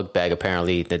stole a book bag,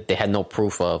 apparently, that they had no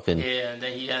proof of. And yeah, and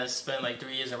then he has spent like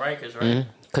 3 years in Rikers, right?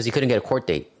 because he couldn't get a court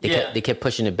date. They kept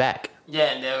pushing it back.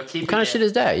 Yeah, and they'll keep. What kind of shit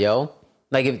is that, yo?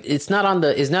 Like, if it's not on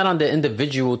the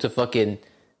individual to fucking,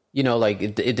 like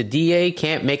if the DA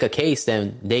can't make a case,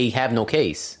 then they have no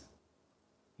case.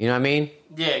 You know what I mean?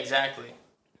 Yeah, exactly.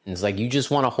 And it's like you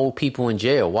just want to hold people in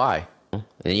jail. Why?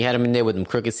 And you had him in there with them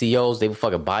crooked CEOs. They were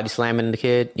fucking body slamming the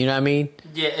kid. You know what I mean?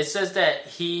 Yeah, it says that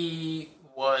he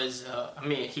was.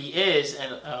 He is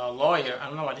a lawyer. I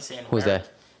don't know why they say in Who's that?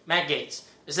 Matt Gaetz.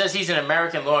 It says he's an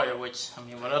American lawyer, which,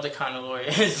 what other kind of lawyer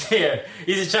is there?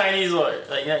 He's a Chinese lawyer.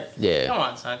 Like, yeah. Come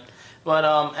on, son. But,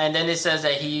 and then it says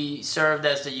that he served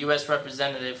as the U.S.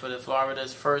 representative for the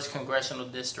Florida's 1st congressional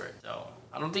district. So,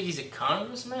 I don't think he's a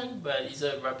congressman, but he's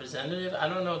a representative. I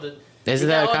don't know. Isn't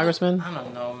that a congressman? I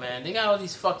don't know, man. They got all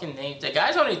these fucking names. The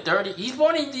guy's only 30. He's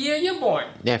born in the year you're born.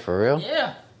 Yeah, for real?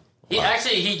 Yeah.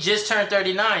 He just turned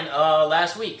 39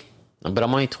 last week. But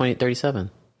I'm only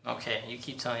 37. Okay, you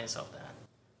keep telling yourself that.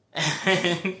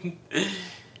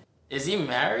 Is he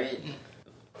married?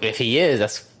 If he is,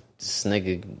 that's this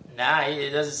nigga. Nah,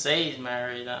 it doesn't say he's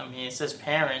married. It says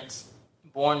parents.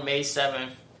 Born May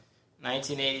 7th,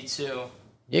 1982. Yeah,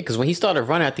 because when he started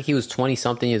running, I think he was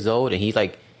 20-something years old, and he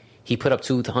put up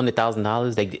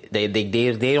 $200,000.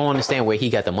 They don't understand where he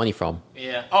got the money from.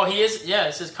 Yeah. Oh, he is. Yeah,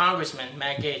 it says Congressman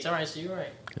Matt Gaetz. All right, so you're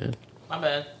right. Yeah. My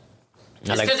bad.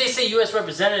 It's because they say U.S.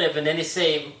 representative and then they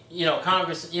say,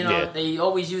 Congress, They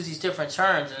always use these different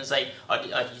terms. And it's like, are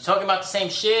you talking about the same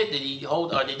shit?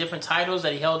 Are they different titles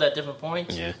that he held at different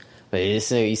points? Yeah. But you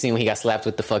seen when he got slapped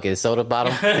with the fucking soda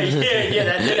bottle?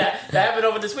 that happened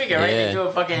over this weekend, right? Yeah. They do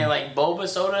a fucking, boba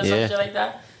soda or some shit like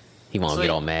that. He won't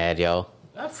get all mad, yo.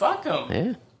 Fuck him.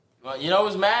 Yeah. Well,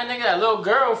 who's mad, nigga? That little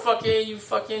girl you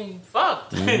fucking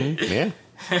fucked. Mm-hmm. Yeah.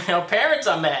 Her parents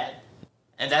are mad.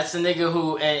 And that's the nigga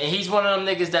who, and he's one of them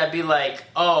niggas that be like,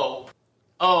 Hillary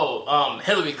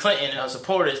Clinton and her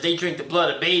supporters, they drink the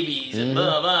blood of babies and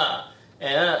blah, blah,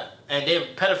 and they're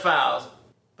pedophiles.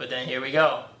 But then here we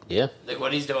go. Yeah. Look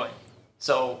what he's doing.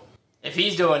 So, if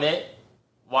he's doing it,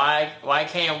 why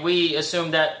can't we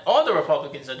assume that all the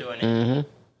Republicans are doing it?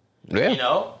 Mm-hmm.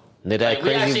 Yeah. We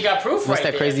actually got proof what's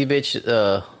that crazy bitch?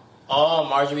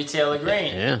 Marjorie Taylor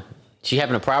Greene. Yeah. She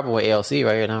having a problem with AOC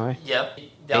right now, right? Yep.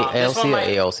 AOC or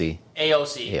AOC?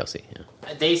 AOC. AOC, yeah.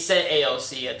 They said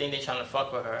AOC. I think they're trying to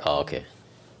fuck with her. Oh, okay.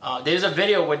 There's a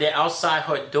video where they're outside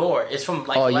her door. It's from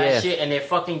last year, and they're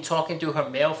fucking talking through her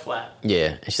mail flap.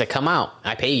 Yeah. And she's like, come out.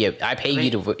 I pay you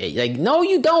to... Like, no,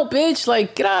 you don't, bitch.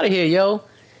 Like, get out of here, yo.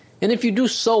 And if you do,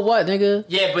 so what, nigga?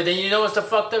 Yeah, but then you know what's the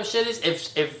fucked up shit is?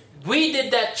 If we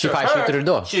did that to her... She'd probably shoot through the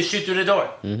door. She'd shoot through the door.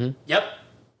 Mm-hmm. Yep.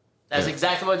 That's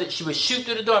exactly what... She would shoot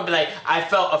through the door and be like, I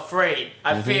felt afraid.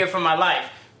 I feared for my life.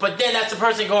 But then that's the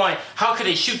person going, how could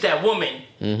they shoot that woman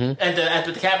at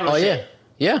the Capitol shit?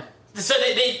 Yeah. So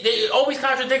they always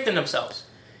contradicting themselves.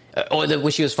 Or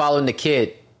when she was following the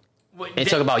kid and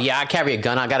talk about, I carry a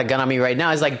gun. I got a gun on me right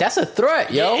now. It's like, that's a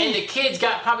threat, yo. Yeah, and the kid's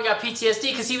probably got PTSD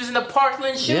because he was in the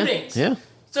Parkland shootings. Yeah.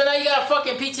 So now you got a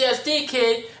fucking PTSD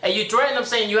kid and you threaten him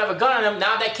saying you have a gun on him.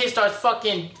 Now that kid starts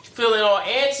fucking feeling all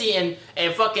antsy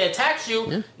and fucking attacks you.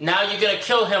 Yeah. Now you're gonna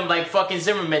kill him like fucking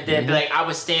Zimmerman did. Be like, I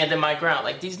was standing my ground.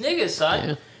 Like these niggas,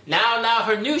 son. Yeah. Now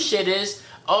her new shit is,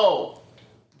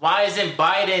 why isn't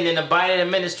Biden and the Biden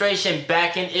administration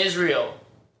back in Israel?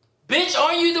 Bitch,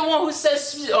 aren't you the one who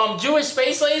says Jewish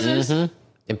space lasers? Mm-hmm.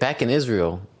 And back in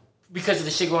Israel. Because of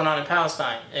the shit going on in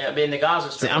Palestine. In the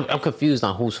Gaza Strip. I'm confused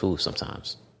on who's who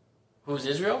sometimes. Who's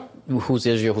Israel? Who's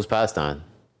Israel? Who's Palestine?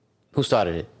 Who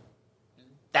started it?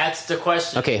 That's the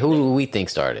question. Okay, who do we think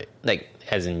started? Like,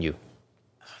 as in you.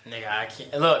 Nigga, I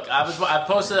can't. Look, I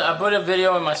put a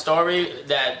video in my story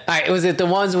that... Alright, was it the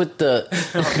ones with the...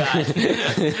 Oh, God.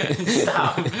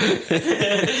 Stop.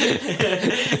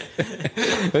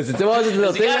 Was it the ones with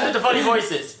the... The guys with the funny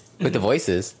voices. With the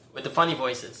voices? With the funny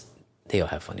voices. They all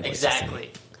have funny voices.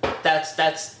 Exactly. That's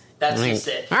what he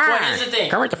said. So here's the thing.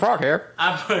 Kermit the Frog here.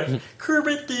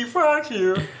 Kermit the Frog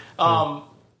here.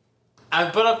 I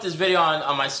put up this video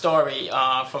on my story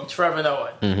from Trevor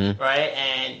Noah, right?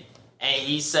 And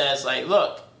he says, like,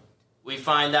 look, we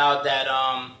find out that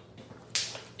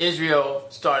Israel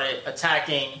started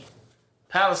attacking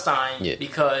Palestine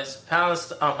because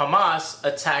Hamas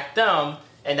attacked them,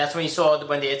 and that's when you saw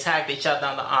when they attacked, they shot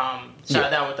down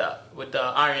with the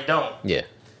Iron Dome. Yeah.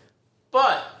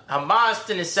 But Hamas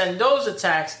didn't send those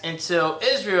attacks until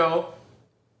Israel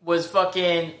was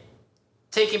fucking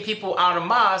taking people out of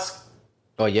mosque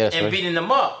and beating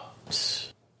them up.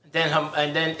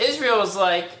 Then Israel's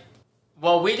like,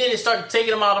 well, we didn't start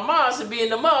taking them out of mosque and beating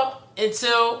them up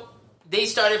until they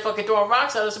started fucking throwing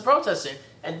rocks at us and protesting.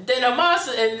 And then Hamas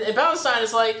and Palestine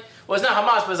is like, well, it's not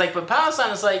Hamas, but it's like, but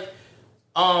Palestine is like,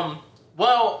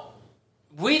 Well,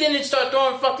 we didn't start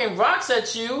throwing fucking rocks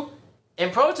at you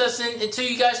and protesting until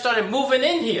you guys started moving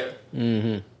in here.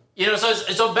 Mm-hmm. You know,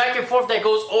 so back and forth that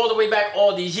goes all the way back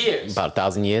all these years. About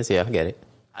 1,000 years, yeah, I get it.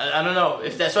 I don't know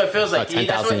if that's what it feels like.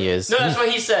 10,000 years. No, that's what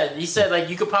he said. He said, like,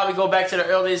 you could probably go back to the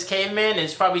earliest caveman, and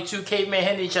it's probably two cavemen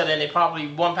hitting each other, and they probably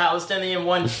one Palestinian,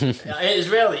 one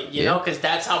Israeli, you know, because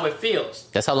that's how it feels.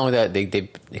 That's how long that they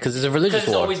because it's a religious war. Because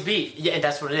it's always beef. Yeah, and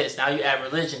that's what it is. Now you add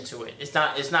religion to it. It's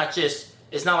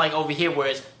not like over here where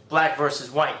it's black versus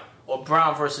white or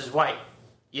brown versus white.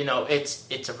 You know, it's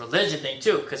a religion thing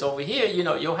too. Because over here, you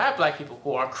know, you'll have black people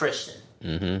who are Christian.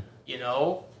 Mm-hmm. You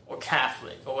know, or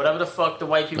Catholic, or whatever the fuck the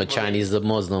white people. Or Chinese, the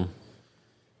Muslim.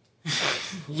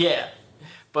 Yeah,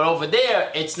 but over there,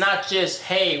 it's not just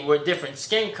hey, we're different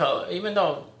skin color. Even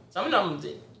though some of them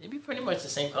they be pretty much the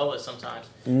same color sometimes.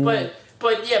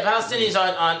 But yeah, Palestinians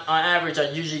on average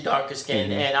are usually darker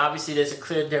skinned, and obviously there's a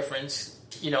clear difference,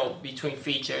 you know, between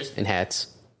features and hats.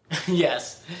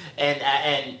 Yes, and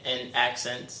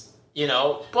accents, you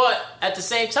know. But at the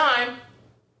same time,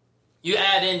 you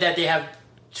add in that they have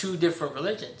two different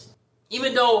religions.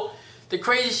 Even though the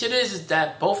crazy shit is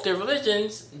that both their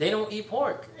religions, they don't eat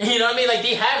pork. You know what I mean? Like,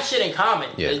 they have shit in common.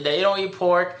 Yeah. They don't eat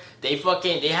pork. They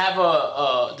have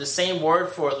the same word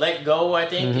for let go, I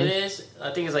think it is.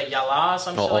 I think it's like yalla or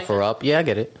something like that. Offer up. Yeah, I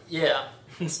get it. Yeah.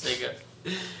 Nigga.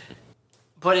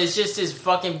 But it's just this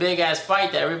fucking big-ass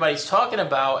fight that everybody's talking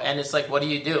about, and it's like, what do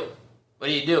you do? What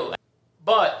do you do?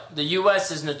 But the U.S.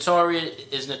 is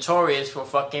notorious for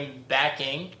fucking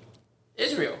backing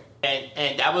Israel.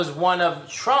 And that was one of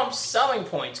Trump's selling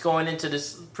points going into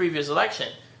this previous election,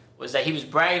 was that he was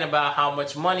bragging about how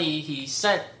much money he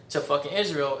sent to fucking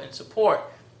Israel in support.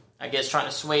 I guess trying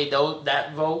to sway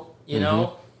that vote, you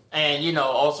know? And, you know,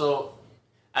 also,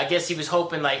 I guess he was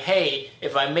hoping, like, hey,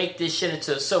 if I make this shit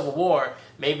into a civil war,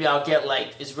 maybe I'll get,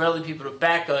 like, Israeli people to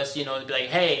back us, you know, to be like,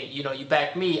 hey, you know, you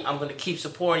back me, I'm going to keep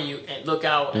supporting you and look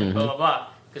out and blah, blah, blah.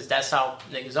 Because that's how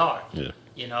niggas are. Yeah.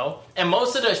 You know? And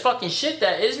most of the fucking shit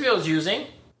that Israel's using,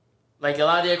 like a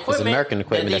lot of the equipment... It's American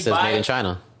equipment that says made in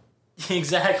China.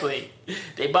 Exactly.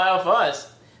 They buy off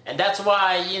us. And that's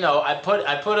why, you know, I put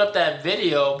up that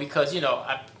video because, you know,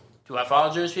 do I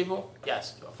follow Jewish people?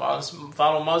 Yes. Do I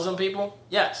follow Muslim people?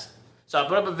 Yes. So I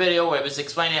put up a video where it was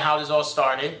explaining how this all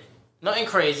started. Nothing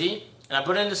crazy. And I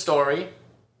put it in the story.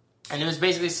 And it was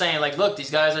basically saying, like, look,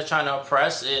 these guys are trying to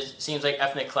oppress. It seems like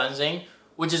ethnic cleansing,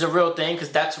 which is a real thing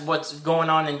because that's what's going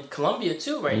on in Colombia,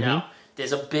 too, right now.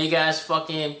 There's a big-ass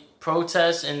fucking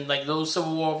protest and, like, little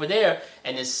civil war over there.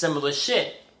 And it's similar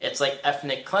shit. It's like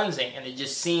ethnic cleansing, and it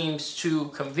just seems too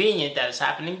convenient that it's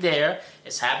happening there,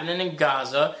 it's happening in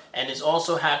Gaza, and it's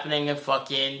also happening in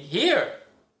fucking here.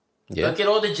 Yeah. Look at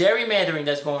all the gerrymandering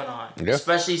that's going on,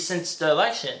 especially since the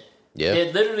election. Yeah.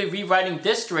 They're literally rewriting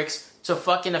districts to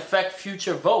fucking affect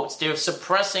future votes. They're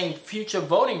suppressing future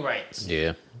voting rights.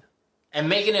 Yeah. And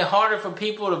making it harder for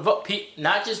people to vote,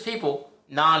 not just people,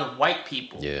 non-white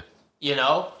people. Yeah. You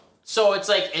know? So it's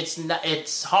like,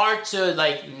 it's hard to,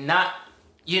 like, not...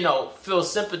 you know, feel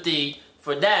sympathy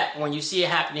for that when you see it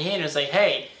happening here. And it's like,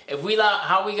 hey, if we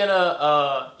how are we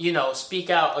gonna, you know, speak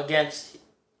out against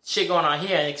shit going on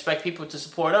here and expect people to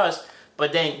support us,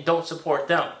 but then don't support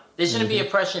them? There shouldn't be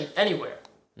oppression anywhere.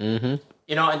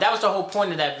 You know, and that was the whole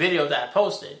point of that video that I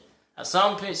posted. Now,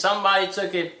 somebody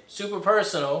took it super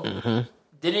personal,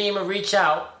 didn't even reach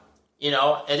out. You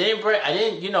know, I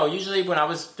didn't, you know, usually when I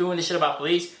was doing this shit about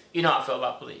police, you know how I feel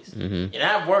about police. And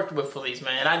I've worked with police,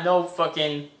 man. And I know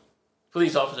fucking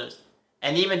police officers.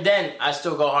 And even then, I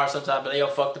still go hard sometimes. But yo,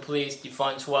 fuck the police,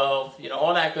 defund 12, you know,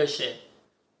 all that good shit.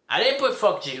 I didn't put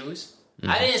fuck Jews.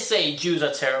 I didn't say Jews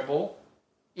are terrible.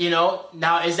 You know,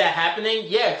 now is that happening?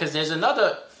 Yeah, because there's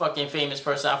another fucking famous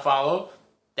person I follow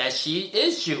that she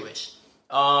is Jewish.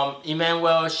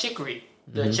 Emmanuel Shikri,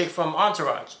 the chick from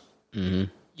Entourage.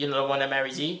 You know, the one that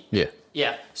marries E? Yeah.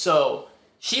 Yeah. So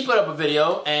she put up a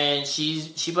video, and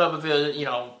she put up a video, you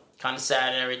know, kind of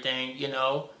sad and everything, you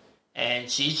know, and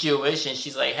she's Jewish, and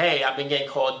she's like, hey, I've been getting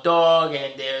called dog,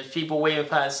 and there's people waving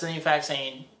Palestinian flags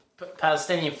saying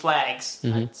Palestinian flags.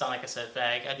 I sound like I said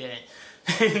flag. I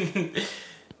didn't.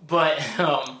 But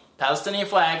Palestinian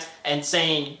flags, and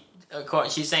saying,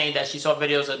 she's saying that she saw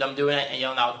videos of them doing it and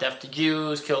yelling out death to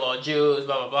Jews, kill all Jews,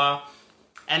 blah, blah, blah.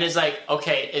 And it's like,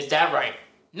 okay, is that right?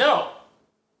 No.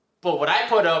 But what I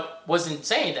put up wasn't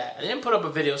saying that. I didn't put up a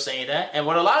video saying that. And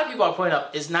what a lot of people are putting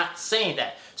up is not saying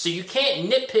that. So you can't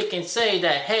nitpick and say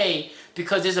that, hey,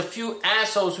 because there's a few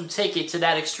assholes who take it to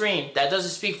that extreme. That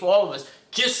doesn't speak for all of us.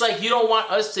 Just like you don't want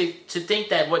us to think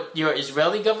that what your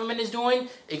Israeli government is doing,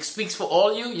 it speaks for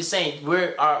all you. You're saying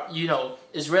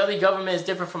Israeli government is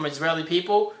different from Israeli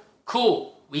people.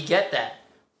 Cool, we get that.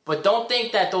 But don't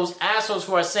think that those assholes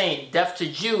who are saying death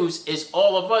to Jews is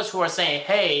all of us who are saying,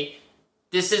 hey,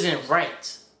 this isn't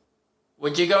right.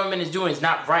 What your government is doing is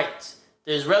not right.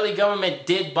 The Israeli government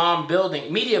did bomb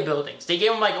media buildings. They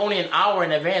gave them like only an hour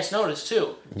in advance notice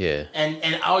too. Yeah. And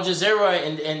Al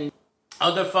Jazeera and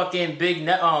other fucking big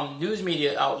news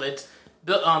media outlets,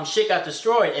 shit got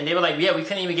destroyed. And they were like, yeah, we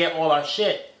couldn't even get all our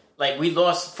shit. Like, we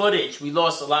lost footage. We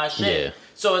lost a lot of shit. Yeah.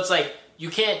 So it's like, you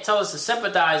can't tell us to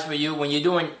sympathize with you when you're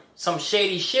doing some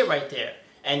shady shit right there.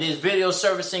 And there's video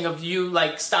servicing of you,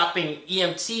 like, stopping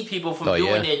EMT people from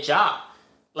doing their job.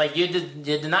 Like, you're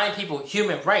denying people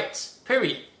human rights,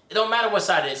 period. It don't matter what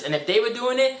side it is. And if they were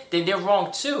doing it, then they're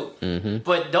wrong too. Mm-hmm.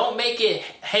 But don't make it,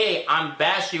 hey, I'm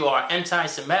bash you or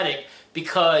anti-Semitic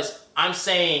because I'm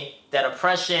saying that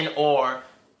oppression or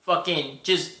fucking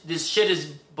just this shit is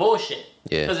bullshit.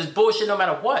 Yeah. Because it's bullshit no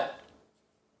matter what.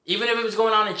 Even if it was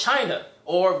going on in China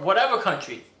or whatever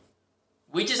country.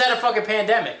 We just had a fucking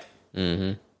pandemic.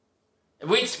 Mm-hmm.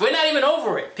 We're not even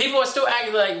over it. People are still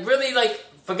acting like, really, like,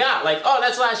 forgot. Like, oh,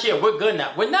 that's last year. We're good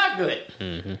now. We're not good.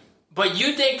 Mm-hmm. But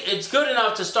you think it's good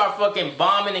enough to start fucking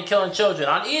bombing and killing children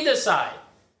on either side.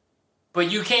 But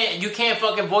you can't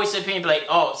fucking voice your opinion and be like,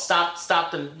 oh, stop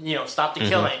the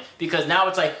killing. Because now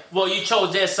it's like, well, you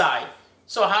chose their side.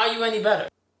 So how are you any better?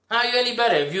 How are you any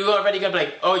better? If you're already going to be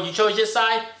like, oh, you chose your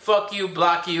side? Fuck you,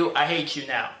 block you, I hate you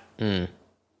now. Mm.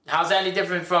 How's that any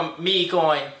different from me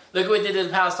going, look what they did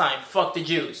in Palestine, fuck the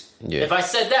Jews. Yeah. If I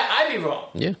said that, I'd be wrong.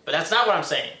 Yeah. But that's not what I'm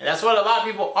saying. And that's what a lot of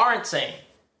people aren't saying.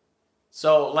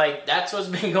 So, like, that's what's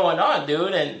been going on,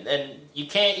 dude. And you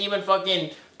can't even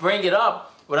fucking bring it up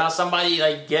without somebody,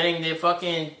 like, getting their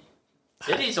fucking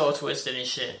titties all twisted and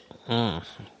shit.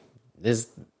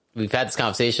 We've had this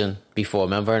conversation before,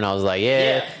 remember? And I was like,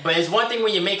 yeah. But it's one thing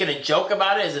when you're making a joke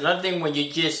about it. It's another thing when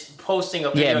you're just posting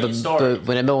a video on your story.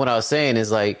 But what I was saying is,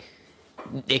 like,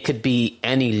 it could be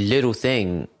any little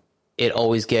thing. It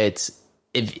always gets...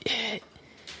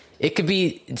 It could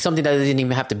be something that doesn't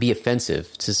even have to be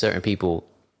offensive to certain people.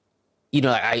 You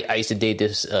know, I used to date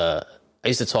this... I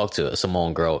used to talk to a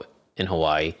Samoan girl in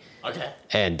Hawaii. Okay.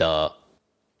 And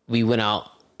we went out,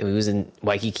 and we was in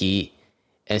Waikiki,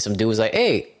 and some dude was like,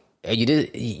 hey,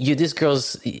 you're this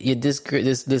girl's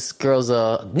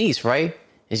niece, right?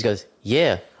 And she goes,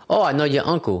 yeah. Oh, I know your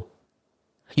uncle.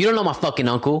 You don't know my fucking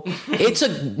uncle. It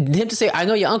took him to say, I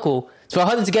know your uncle, for her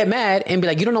husband to get mad and be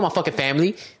like, you don't know my fucking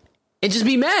family, and just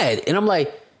be mad. And I'm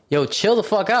like, yo, chill the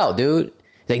fuck out, dude.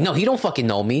 He's like, no, he don't fucking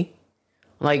know me.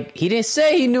 I'm like, he didn't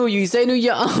say he knew you. He said he knew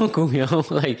your uncle, yo.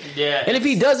 Like, yeah. And if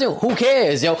he doesn't, who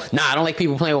cares, yo? Nah, I don't like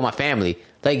people playing with my family.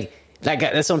 Like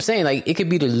that's what I'm saying. Like, it could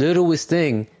be the littlest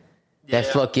thing that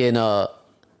fucking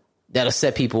that'll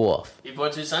set people off. People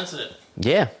are too sensitive.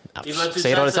 Yeah, people are too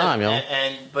say sensitive, it all the time, yo.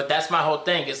 But that's my whole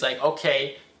thing. It's like,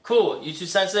 okay, cool. You too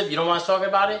sensitive. You don't want us talking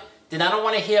about it. Then I don't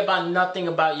want to hear about nothing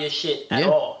about your shit at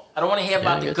all. I don't want to hear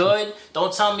about the good. So.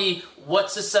 Don't tell me what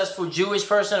successful Jewish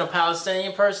person or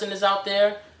Palestinian person is out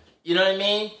there. You know what I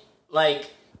mean?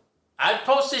 Like, I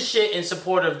posted shit in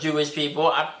support of Jewish people.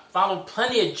 I follow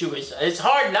plenty of Jewish. It's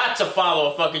hard not to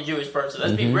follow a fucking Jewish person.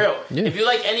 Let's be real. Yeah. If you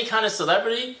like any kind of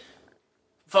celebrity,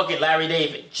 fucking Larry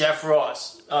David, Jeff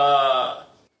Ross,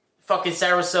 fucking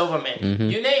Sarah Silverman,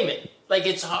 you name it. Like,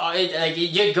 it's hard. Like,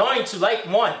 you're going to like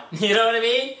one. You know what I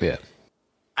mean? Yeah.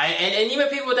 And even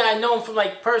people that I know from,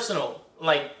 like, personal,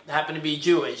 like, happen to be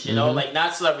Jewish, you know? Like,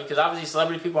 not celebrity, because obviously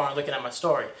celebrity people aren't looking at my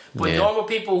story. But normal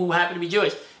people who happen to be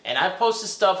Jewish. And I posted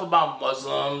stuff about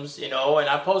Muslims, you know? And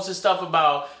I posted stuff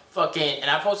about and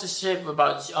I posted shit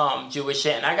about Jewish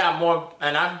shit. And I got more,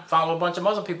 and I follow a bunch of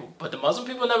Muslim people. But the Muslim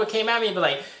people never came at me and be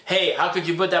like, hey, how could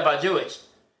you put that about Jewish?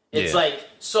 It's like,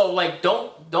 so, like,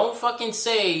 don't fucking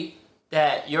say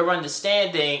that you're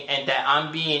understanding and that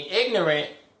I'm being ignorant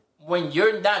when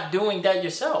you're not doing that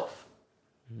yourself.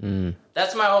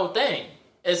 That's my whole thing.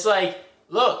 It's like,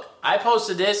 look, I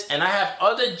posted this and I have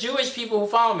other Jewish people who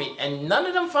follow me and none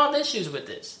of them found issues with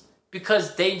this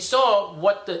because they saw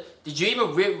did you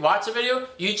even watch the video?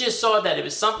 You just saw that it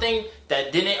was something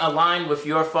that didn't align with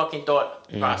your fucking thought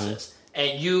process.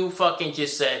 And you fucking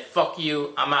just said, fuck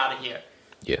you, I'm out of here.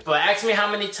 Yeah. But ask me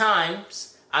how many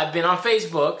times I've been on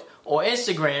Facebook or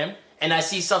Instagram and I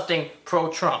see something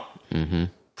pro-Trump.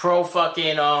 Pro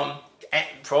fucking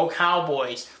pro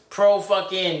Cowboys, pro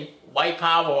fucking white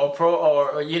power,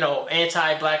 or you know,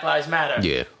 anti Black Lives Matter.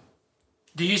 Yeah.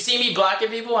 Do you see me blocking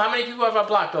people? How many people have I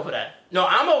blocked over that? No,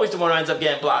 I'm always the one who ends up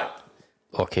getting blocked.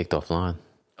 Or kicked offline.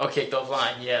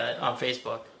 Yeah, on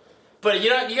Facebook. But you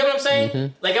get what I'm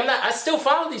saying? Like I still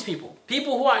follow these people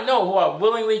who I know who are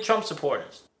willingly Trump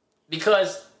supporters,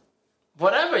 because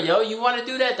whatever, yo, you want to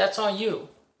do that, that's on you.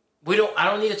 I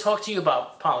don't need to talk to you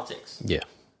about politics. Yeah.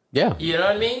 You know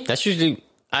what I mean? That's usually.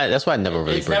 That's why I never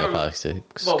really bring up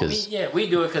politics. Well, we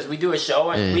do it because we do a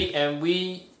show and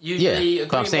we usually agree.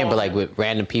 But I'm saying, but like with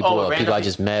random people or people I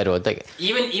just met or like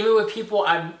even with people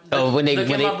when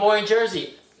my boy in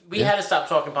Jersey, we had to stop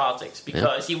talking politics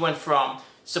because he went from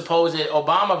supposed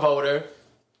Obama voter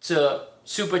to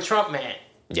super Trump man.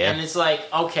 Yeah. And it's like,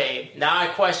 okay, now I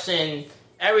question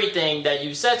everything that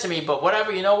you said to me, but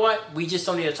whatever, you know what? We just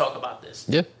don't need to talk about this.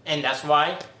 Yeah. And that's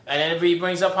why, and if he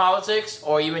brings up politics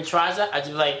or even tries that, I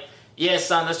just be like, yeah,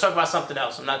 son, let's talk about something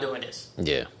else. I'm not doing this.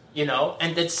 Yeah. You know?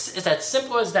 And it's as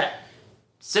simple as that.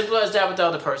 Simple as that with the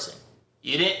other person.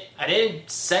 I didn't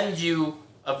send you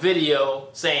a video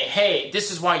saying, hey,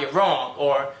 this is why you're wrong,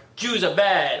 or Jews are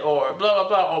bad, or blah, blah,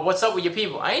 blah, or what's up with your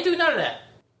people. I ain't do none of that.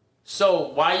 So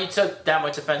why you took that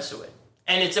much offense to it?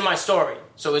 And it's in my story.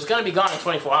 So it's going to be gone in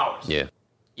 24 hours. Yeah.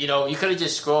 You know, you could have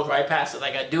just scrolled right past it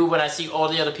like I do when I see all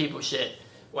the other people shit.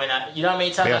 You know how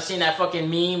many times I've seen that fucking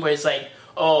meme where it's like,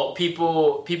 oh,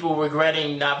 people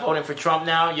regretting not voting for Trump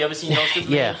now? You ever seen those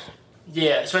people? Yeah.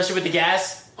 Yeah, especially with the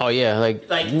gas. Oh, yeah. Like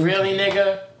really,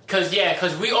 nigga?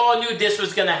 Because we all knew this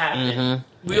was going to happen.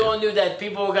 Mm-hmm. We all knew that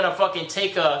people were going to fucking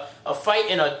take a fight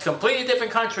in a completely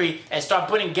different country and start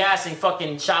putting gas in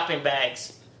fucking shopping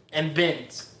bags and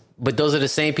bins. But those are the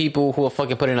same people who are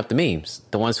fucking putting up the memes.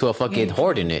 The ones who are fucking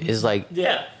hoarding it. It's like...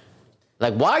 Yeah.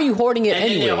 Like, why are you hoarding it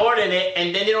anyway? And then they're hoarding it,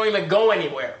 and then they don't even go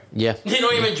anywhere. Yeah. They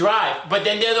don't even drive. But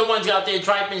then they're the ones out there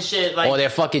driving shit like... Or they're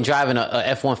fucking driving a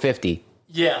F-150.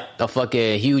 Yeah. A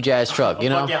fucking huge-ass truck, you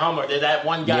know? A fucking Hummer. They're that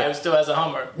one guy who still has a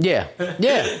Hummer. Yeah.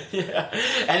 Yeah. Yeah.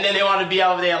 And then they want to be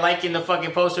out there liking the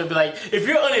fucking poster and be like, if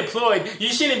you're unemployed, you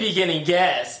shouldn't be getting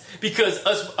gas because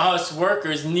us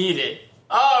workers need it.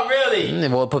 Oh, really?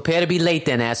 Well, prepare to be late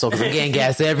then, asshole, because I'm getting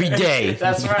gas every day.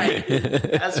 That's right.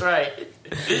 That's right.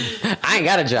 I ain't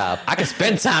got a job. I can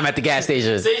spend time at the gas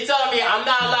station. So you're telling me I'm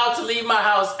not allowed to leave my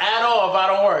house at all if I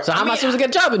don't work? So how am I supposed to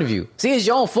get a job interview? See, it's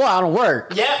your own fault I don't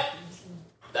work. Yep.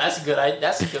 That's a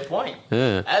good point.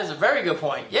 Yeah. That is a very good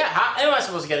point. Yeah, how am I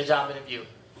supposed to get a job interview?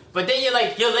 But then you're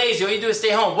like, you're lazy. All you do is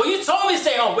stay home. Well, you told me to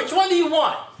stay home. Which one do you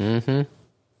want? Mm-hmm.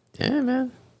 Yeah,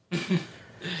 man.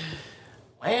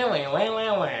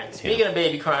 Wham. Speaking of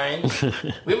baby crying,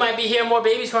 we might be hearing more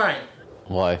babies crying.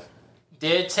 Why?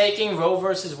 They're taking Roe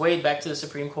versus Wade back to the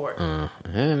Supreme Court. Yeah,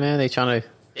 man, they're trying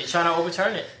to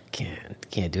overturn it.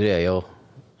 Can't do that, yo.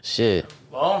 Shit.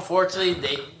 Well,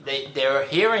 unfortunately, they're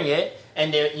hearing it,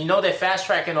 and they're fast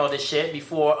tracking all this shit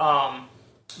before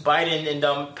Biden and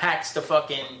them packs the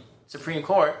fucking Supreme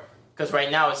Court, because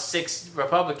right now it's 6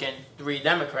 Republican, 3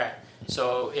 Democrat.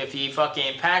 So if he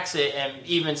fucking packs it and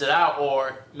evens it out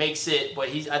or makes it,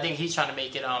 I think he's trying to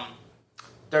make it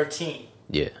 13.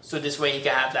 Yeah. So this way he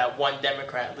can have that one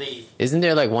Democrat lead. Isn't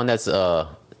there like one that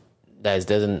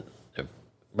doesn't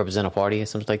represent a party or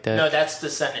something like that? No, that's the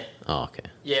Senate. Oh, okay.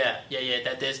 Yeah.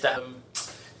 That is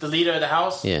the leader of the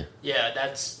House. Yeah. Yeah,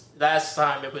 that's last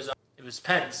time it was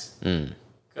Pence.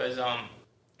 Because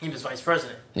he was vice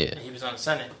president. Yeah. And he was on the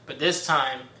Senate. But this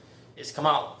time it's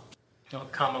Kamala.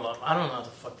 Kamala. I don't know the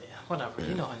fuck they are. Whatever.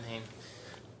 You know her name.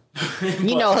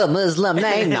 You know her Muslim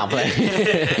name? No, but...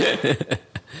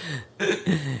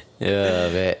 Yeah,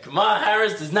 man. Kamala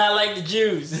Harris does not like the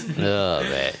Jews. Oh,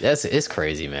 man. It's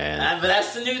crazy, man. But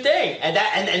that's the new thing. And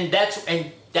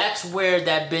that's where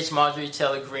that bitch Marjorie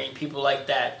Taylor Greene, people like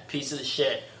that piece of the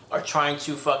shit are trying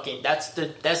to fucking... That's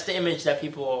the image that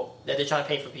they're trying to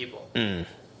paint for people.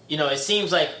 You know, it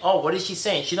seems like, oh, what is she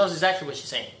saying? She knows exactly what she's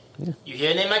saying. Yeah. You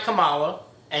hear a name like Kamala,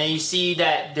 and you see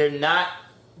that they're not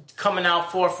coming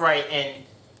out forthright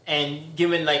and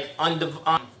giving like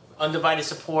undivided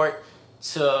support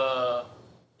to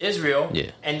Israel.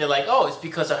 Yeah. And they're like, oh, it's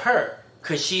because of her,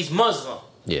 because she's Muslim.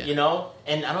 Yeah. You know,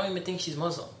 and I don't even think she's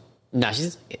Muslim. Nah, I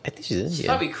think she's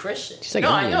probably Christian. She's like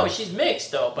I know she's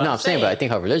mixed though. But no, I'm saying, but I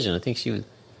think her religion. I think she was.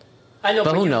 I know,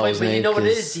 but who knows? But you know what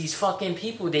it is? These fucking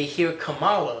people, they hear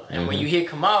Kamala, and when you hear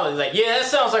Kamala, it's like, yeah, that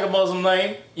sounds like a Muslim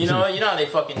name. You know how they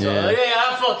fucking talk. Yeah.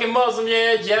 I'm fucking Muslim.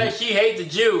 Yeah, she hates the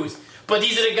Jews. But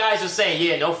these are the guys who are saying,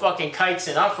 yeah, no fucking kikes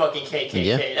in our fucking KKK.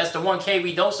 Yeah. That's the one K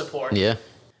we don't support. Yeah.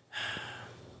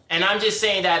 And I'm just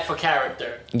saying that for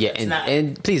character. Yeah,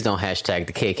 and please don't hashtag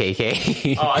the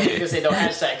KKK. Oh, I was going to say don't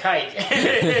hashtag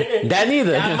kike. That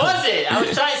neither. That wasn't. I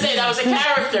was trying to say that was a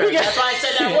character. That's why I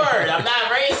said that word. I'm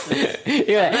not racist.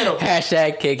 Yeah.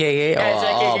 Hashtag KKK.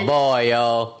 Oh, boy,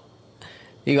 yo.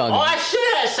 I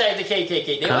should hashtag the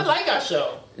KKK. They would like our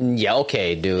show. Yeah,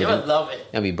 okay, dude. They would love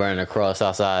it. They'll be burning a cross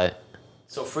outside.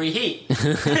 So free heat.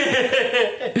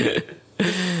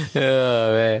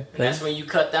 Oh man, That's when you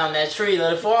cut down that tree,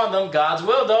 let it fall on them. God's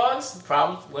will, dogs.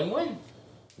 Problem, win-win.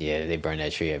 yeah, if they burn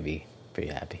that tree, I'd be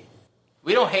pretty happy.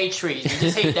 We don't hate trees. We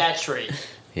just hate that tree.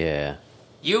 Yeah.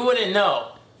 You wouldn't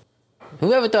know.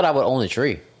 Whoever thought I would own a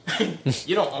tree?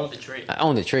 You don't own the tree. I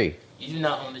own the tree. You do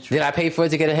not own the tree. Did I pay for it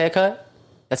to get a haircut?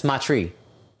 That's my tree.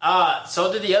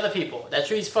 So did the other people. That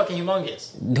tree's fucking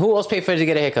humongous. Who else paid for it to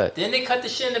get a haircut? Didn't they cut the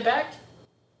shit in the back?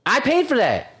 I paid for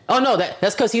that. Oh no,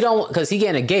 that's because he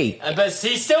getting a gate. But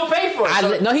he still paid for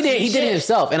it. No, he did. He did it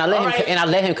himself, and I let him. Right. And I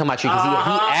let him come my tree because he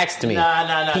asked me.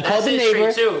 Nah. He That's called the his tree,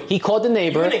 neighbor. too. He called the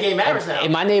neighbor. You're in the gay marriage now.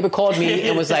 And my neighbor called me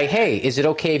and was like, "Hey, is it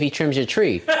okay if he trims your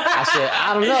tree?" I said,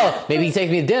 "I don't know. Maybe he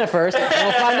takes me to dinner first, and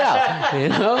we'll find out." You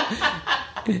know.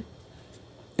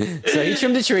 So he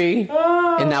trimmed the tree,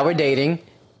 and now we're dating.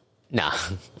 Nah.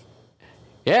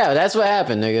 Yeah, that's what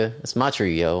happened, nigga. It's my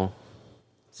tree, yo.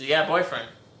 So you got a boyfriend.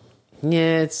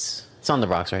 Yeah, it's on the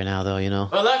rocks right now, though. You know.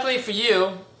 Well, luckily for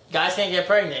you, guys can't get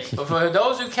pregnant. But for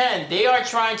those who can, they are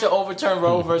trying to overturn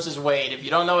Roe versus Wade. If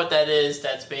you don't know what that is,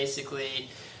 that's basically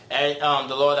the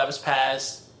law that was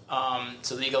passed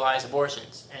to legalize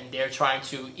abortions. And they're trying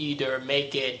to either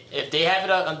make it, if they have it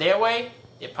on their way,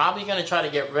 they're probably going to try to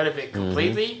get rid of it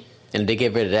completely. And if they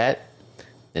get rid of that,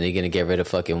 then they're going to get rid of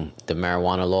fucking the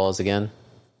marijuana laws again.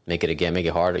 Make it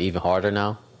harder, even harder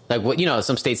now. Like, what,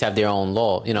 some states have their own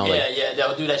law, Yeah,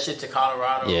 they'll do that shit to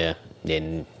Colorado.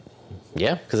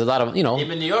 Yeah, because a lot of,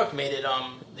 Even New York made it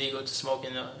legal to smoke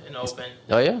in the open.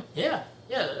 Oh, yeah? Yeah.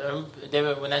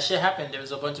 When that shit happened, there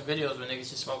was a bunch of videos where niggas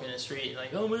just smoking in the street.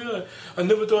 Like, oh my God, I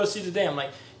never thought I'd see the day. I'm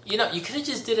like, you could have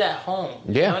just did it at home.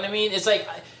 Yeah. You know what I mean? It's like,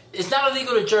 it's not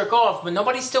illegal to jerk off, but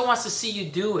nobody still wants to see you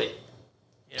do it.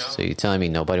 So you're telling me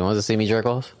nobody wants to see me jerk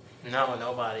off? No,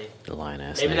 nobody. The lying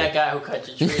ass. Maybe that guy who cut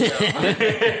your tree,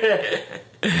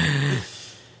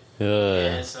 though.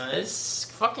 Yeah, so it's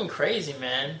fucking crazy,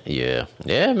 man. Yeah,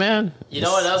 man. You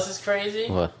know what else is crazy?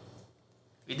 What?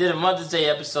 We did a Mother's Day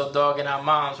episode, dogging our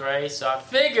moms, right? So I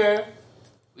figure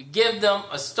we give them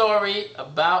a story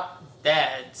about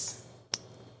dads.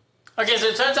 Okay, so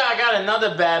it turns out I got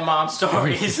another bad mom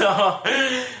story. So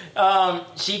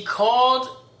she called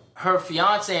her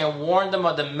fiance and warned them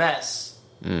of the mess.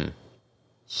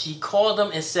 She called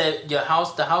them and said, the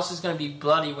house is going to be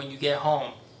bloody when you get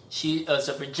home. She is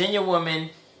a Virginia woman.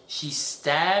 She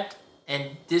stabbed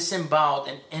and disemboweled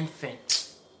an infant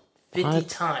 50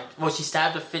 times. Well, she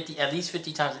stabbed at least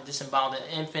 50 times and disemboweled an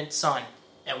infant son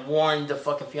and warned the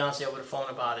fucking fiance over the phone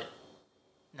about it.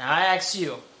 Now, I ask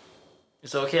you,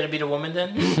 is it okay to be the woman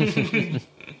then?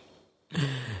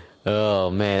 Oh,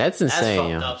 man, that's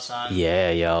insane. That's fucked up, son. Yeah,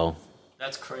 yo.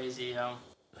 That's crazy, yo.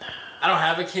 I don't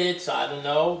have a kid, so I don't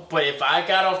know. But if I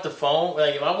got off the phone,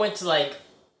 like if I went to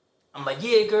I'm like,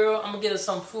 yeah, girl, I'm gonna get her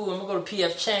some food. I'm gonna go to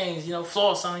PF Chang's,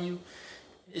 floss on you.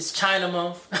 It's China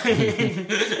month. And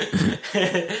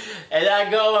I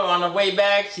go, and on the way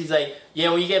back, she's like, yeah,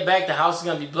 when you get back, the house is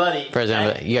gonna be bloody. For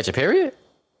example, you got your period?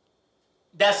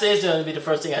 That's gonna be the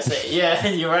first thing I say. Yeah,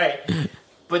 you're right.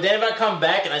 But then if I come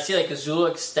back and I see like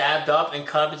Azula stabbed up and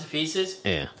cut up into pieces,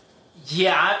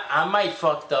 yeah, I might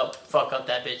fuck up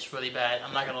that bitch really bad.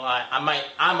 I'm not gonna lie. I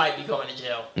might be going to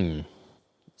jail.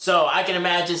 So I can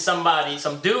imagine some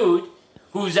dude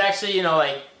who's actually,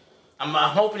 I'm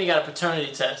hoping he got a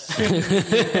paternity test.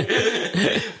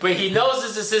 But he knows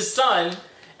this is his son,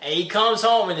 and he comes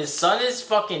home and his son is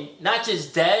fucking not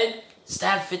just dead,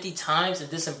 stabbed 50 times and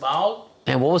disemboweled.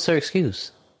 And what was her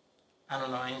excuse? I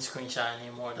don't know. I didn't screenshot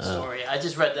anymore of the story. I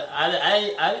just read the.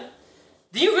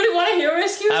 Do you really want to hear her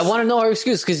excuse? I want to know her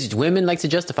excuse because women like to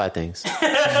justify things. He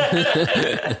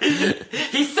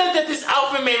said that this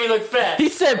outfit made me look fat. He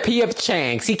said PF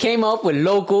Chang's. He came up with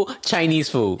local Chinese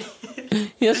food.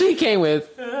 That's what he came with.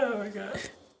 Oh my God.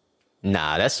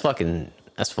 Nah, that's fucked.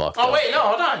 Oh wait, no,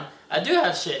 hold on. I do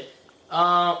have shit.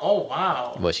 Oh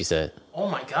wow. What she said? Oh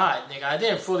my God, nigga, I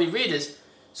didn't fully read this.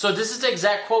 So this is the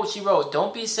exact quote she wrote.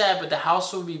 Don't be sad, but the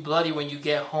house will be bloody when you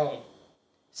get home.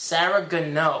 Sarah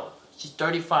Gano. She's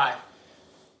 35.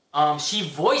 She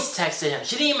voice texted him.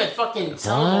 She didn't even fucking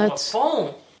tell him on the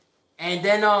phone. And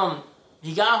then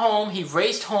he got home. He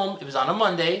raced home. It was on a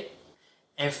Monday.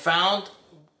 And found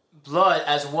blood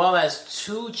as well as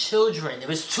 2 children. It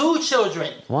was 2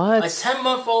 children. What? A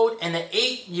 10-month-old and an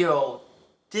 8-year-old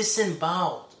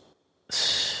disemboweled.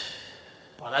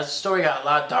 Well, that story got a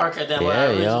lot darker than what I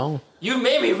originally... Yo. You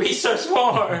made me research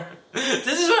more.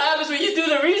 This is what happens when you do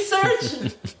the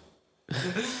research.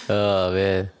 Oh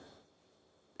man,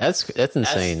 that's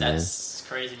insane, man. That's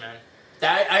crazy, man.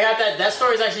 I got that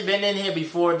story's actually been in here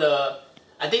before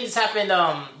I think this happened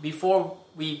before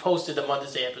we posted the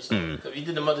Mother's Day episode. Because we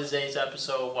did the Mother's Day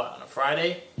episode, on a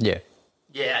Friday? Yeah.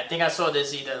 Yeah, I think I saw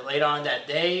this either later on that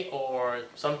day or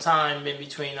sometime in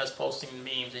between us posting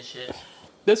memes and shit.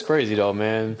 That's crazy though,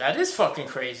 man. That is fucking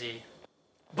crazy.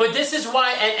 But this is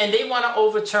why, and they want to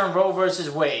overturn Roe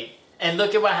versus Wade. And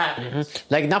look at what happens.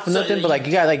 Like, not for nothing, but like,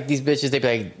 you got like these bitches, they be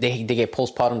like, they get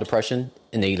postpartum depression,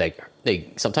 and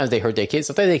they sometimes they hurt their kids,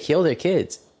 sometimes they kill their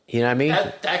kids. You know what I mean?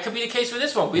 That could be the case with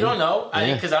this one. We don't know. I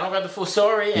mean, because I don't got the full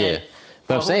story. And,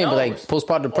 but I'm saying, but like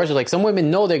postpartum depression, like some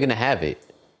women know they're gonna have it.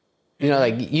 You know,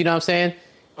 like, you know what I'm saying?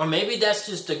 Or maybe that's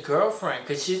just the girlfriend,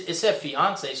 because it said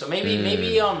fiance. So maybe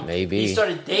maybe he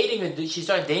started dating a dude. She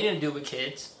started dating a dude with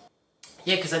kids.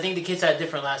 Yeah, because I think the kids had a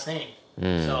different last name.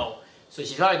 So she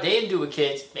started dating a dude with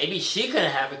kids. Maybe she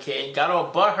couldn't have a kid, got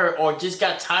all butthurt, or just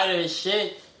got tired of his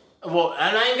shit. Well,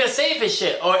 I'm not even gonna say if it's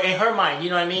shit, or in her mind, you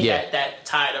know what I mean? Yeah. That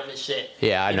tired of his shit.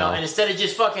 Yeah, I know. And instead of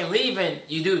just fucking leaving,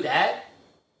 you do that.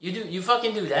 You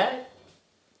fucking do that.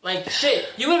 Like, shit,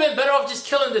 you would have been better off just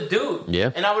killing the dude.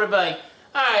 Yeah. And I would have been like,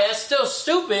 alright, that's still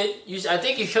stupid. I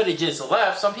think you should have just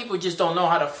left. Some people just don't know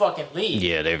how to fucking leave.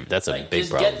 Yeah, that's a big just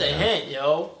problem. Just get the hint,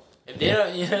 yo. If they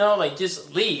don't, you know, like,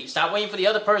 just leave. Stop waiting for the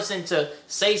other person to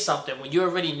say something when you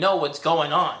already know what's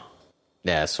going on.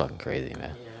 Yeah, that's fucking crazy,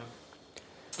 man.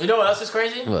 Yeah. You know what else is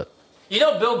crazy? What? You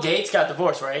know Bill Gates got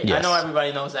divorced, right? Yes. I know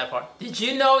everybody knows that part. Did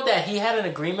you know that he had an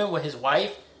agreement with his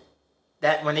wife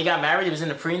that when they got married, it was in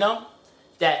the prenup,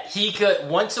 that he could,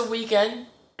 once a weekend...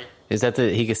 Is that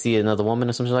he could see another woman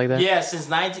or something like that? Yeah,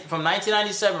 from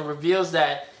 1997, reveals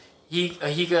that he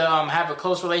could have a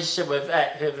close relationship with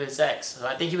his ex. So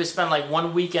I think he would spend like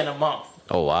 1 weekend a month.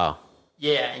 Oh, wow.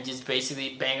 Yeah, and just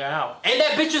basically bang her out. And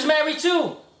that bitch was married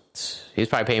too. He's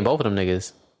probably paying both of them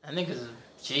niggas. That nigga's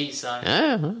Jeez, son.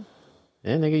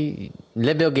 Yeah, nigga.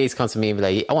 Let Bill Gates come to me and be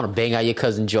like, I want to bang out your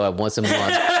cousin Joy once a month.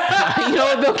 You know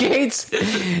what, Bill Gates?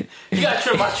 You gotta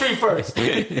trim my tree first.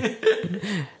 And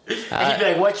he'd be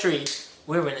like, what tree?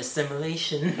 We're in a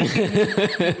simulation.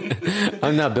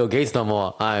 I'm not Bill Gates no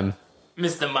more. I'm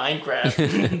Mr.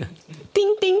 Minecraft.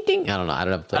 Ding, ding, ding. I don't know. I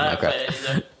don't play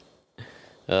Minecraft.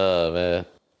 Oh, man.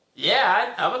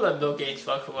 Yeah, I would let Bill Gates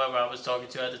fuck whoever I was talking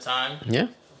to at the time. Yeah.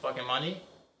 For fucking money.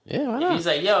 Yeah, why If not? he's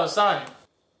like, yo, son,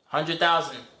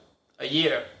 100,000 a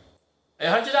year.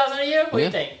 100,000 a year? What do you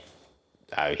think?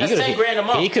 That's 10 grand a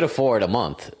month. He could afford a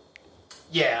month.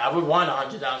 Yeah, I would want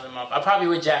 100,000 a month. I probably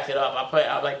would jack it up.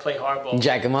 I'd like play hardball.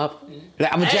 Jack him up?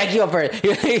 I'm gonna jack you up for it.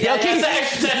 Yeah, that's an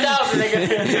extra 10,000,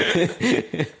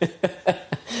 nigga.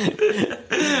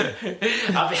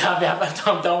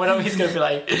 I'm done with him. He's gonna be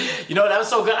like, you know, that was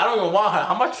so good. I don't even want her.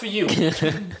 How much for you?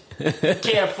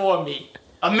 Can't afford me.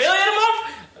 $1 million a month?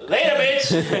 Later,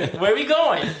 bitch. Where we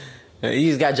going? You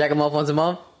just gotta jack him up once a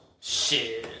month?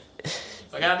 Shit.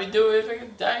 If I gotta be doing it, if I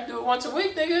can do it once a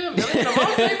week, nigga. $1 million a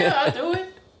month, nigga. I'll do it.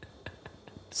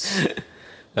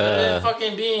 Better than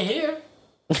fucking being here.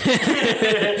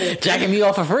 Jacking me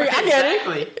off for free? I get it.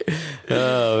 Exactly.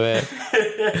 Oh, man.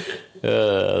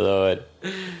 Oh, Lord.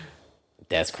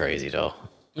 That's crazy, though.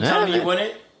 You tell me you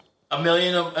wouldn't? $1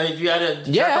 million if you had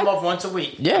to jack them off once a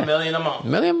week. Yeah. $1 million a month. $1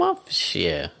 million a month?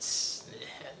 Yeah. Yeah,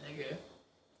 nigga.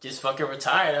 Just fucking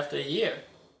retired after a year.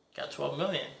 Got $12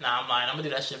 million. Nah, I'm lying. I'm gonna do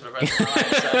that shit for the rest of my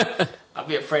life. So I'll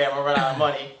be afraid I'm gonna run out of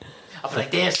money. I'll be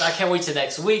like, damn, son, I can't wait till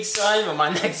next week, son, when my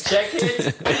next check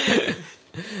hits.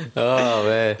 Oh,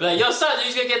 man. Be like, yo, son, you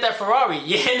just gonna get that Ferrari.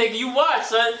 Yeah, nigga, you watch,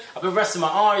 son. I've been resting my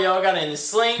arm, yo. I got it in the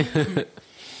sling.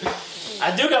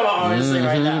 I do got my arm in the sling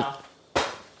right now.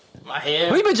 My hair.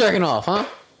 Who you been jerking off, huh?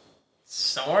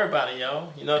 Don't worry about it,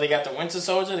 yo. You know they got the Winter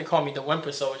Soldier. They call me the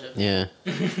Whimper Soldier. Yeah.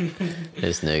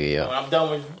 This nigga, yo. When I'm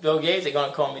done with Bill Gates, they're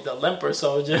gonna call me the Limper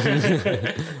Soldier.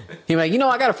 He like, you know,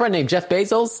 I got a friend named Jeff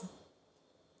Bezos.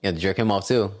 You have to jerk him off,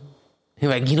 too. He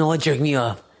like, you know what? Jerk me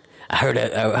off. I heard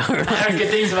that. I heard good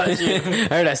things about you.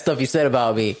 I heard that stuff you said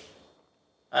about me.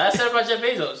 I said about Jeff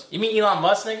Bezos. You mean Elon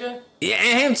Musk, nigga? Yeah,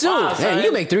 and him, too. Wow, Hey,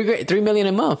 you make $3 million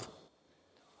a month.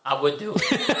 I would do it.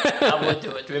 I would do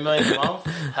it. $3 million a month?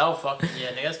 Hell fucking yeah,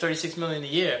 nigga. That's $36 million a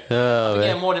year. Oh, I'm man.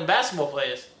 getting more than basketball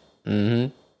players. Mm-hmm.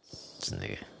 This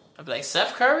nigga. I'd be like,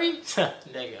 Steph Curry?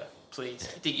 Nigga, please.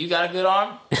 You think you got a good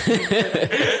arm?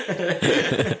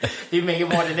 You making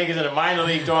more than niggas in the minor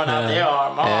league throwing out their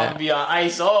arm. My arm be on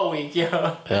ice all week,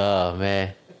 yo. Oh,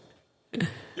 man.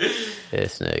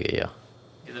 This nigga, yo.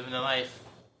 You living the life.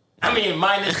 I mean,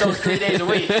 minus those 3 days a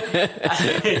week.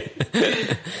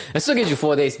 I still get you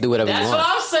 4 days to do whatever That's you what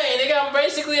want. I'm saying, nigga. I'm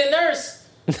basically a nurse.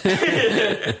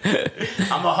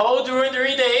 I'm a hoe during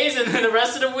 3 days, and then the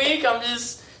rest of the week, I'm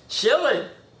just chilling.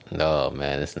 Oh,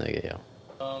 man, this nigga, yo.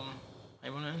 I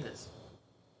want to end this.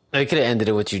 I could have ended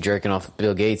it with you jerking off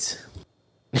Bill Gates.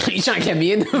 You trying to get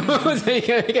me in the mood so you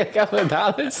can get a couple of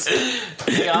dollars?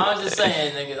 Nigga, I was just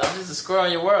saying, nigga, I'm just a squirrel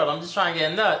in your world. I'm just trying to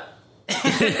get a nut. All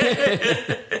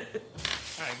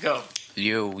right, go.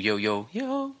 Yo. Yo.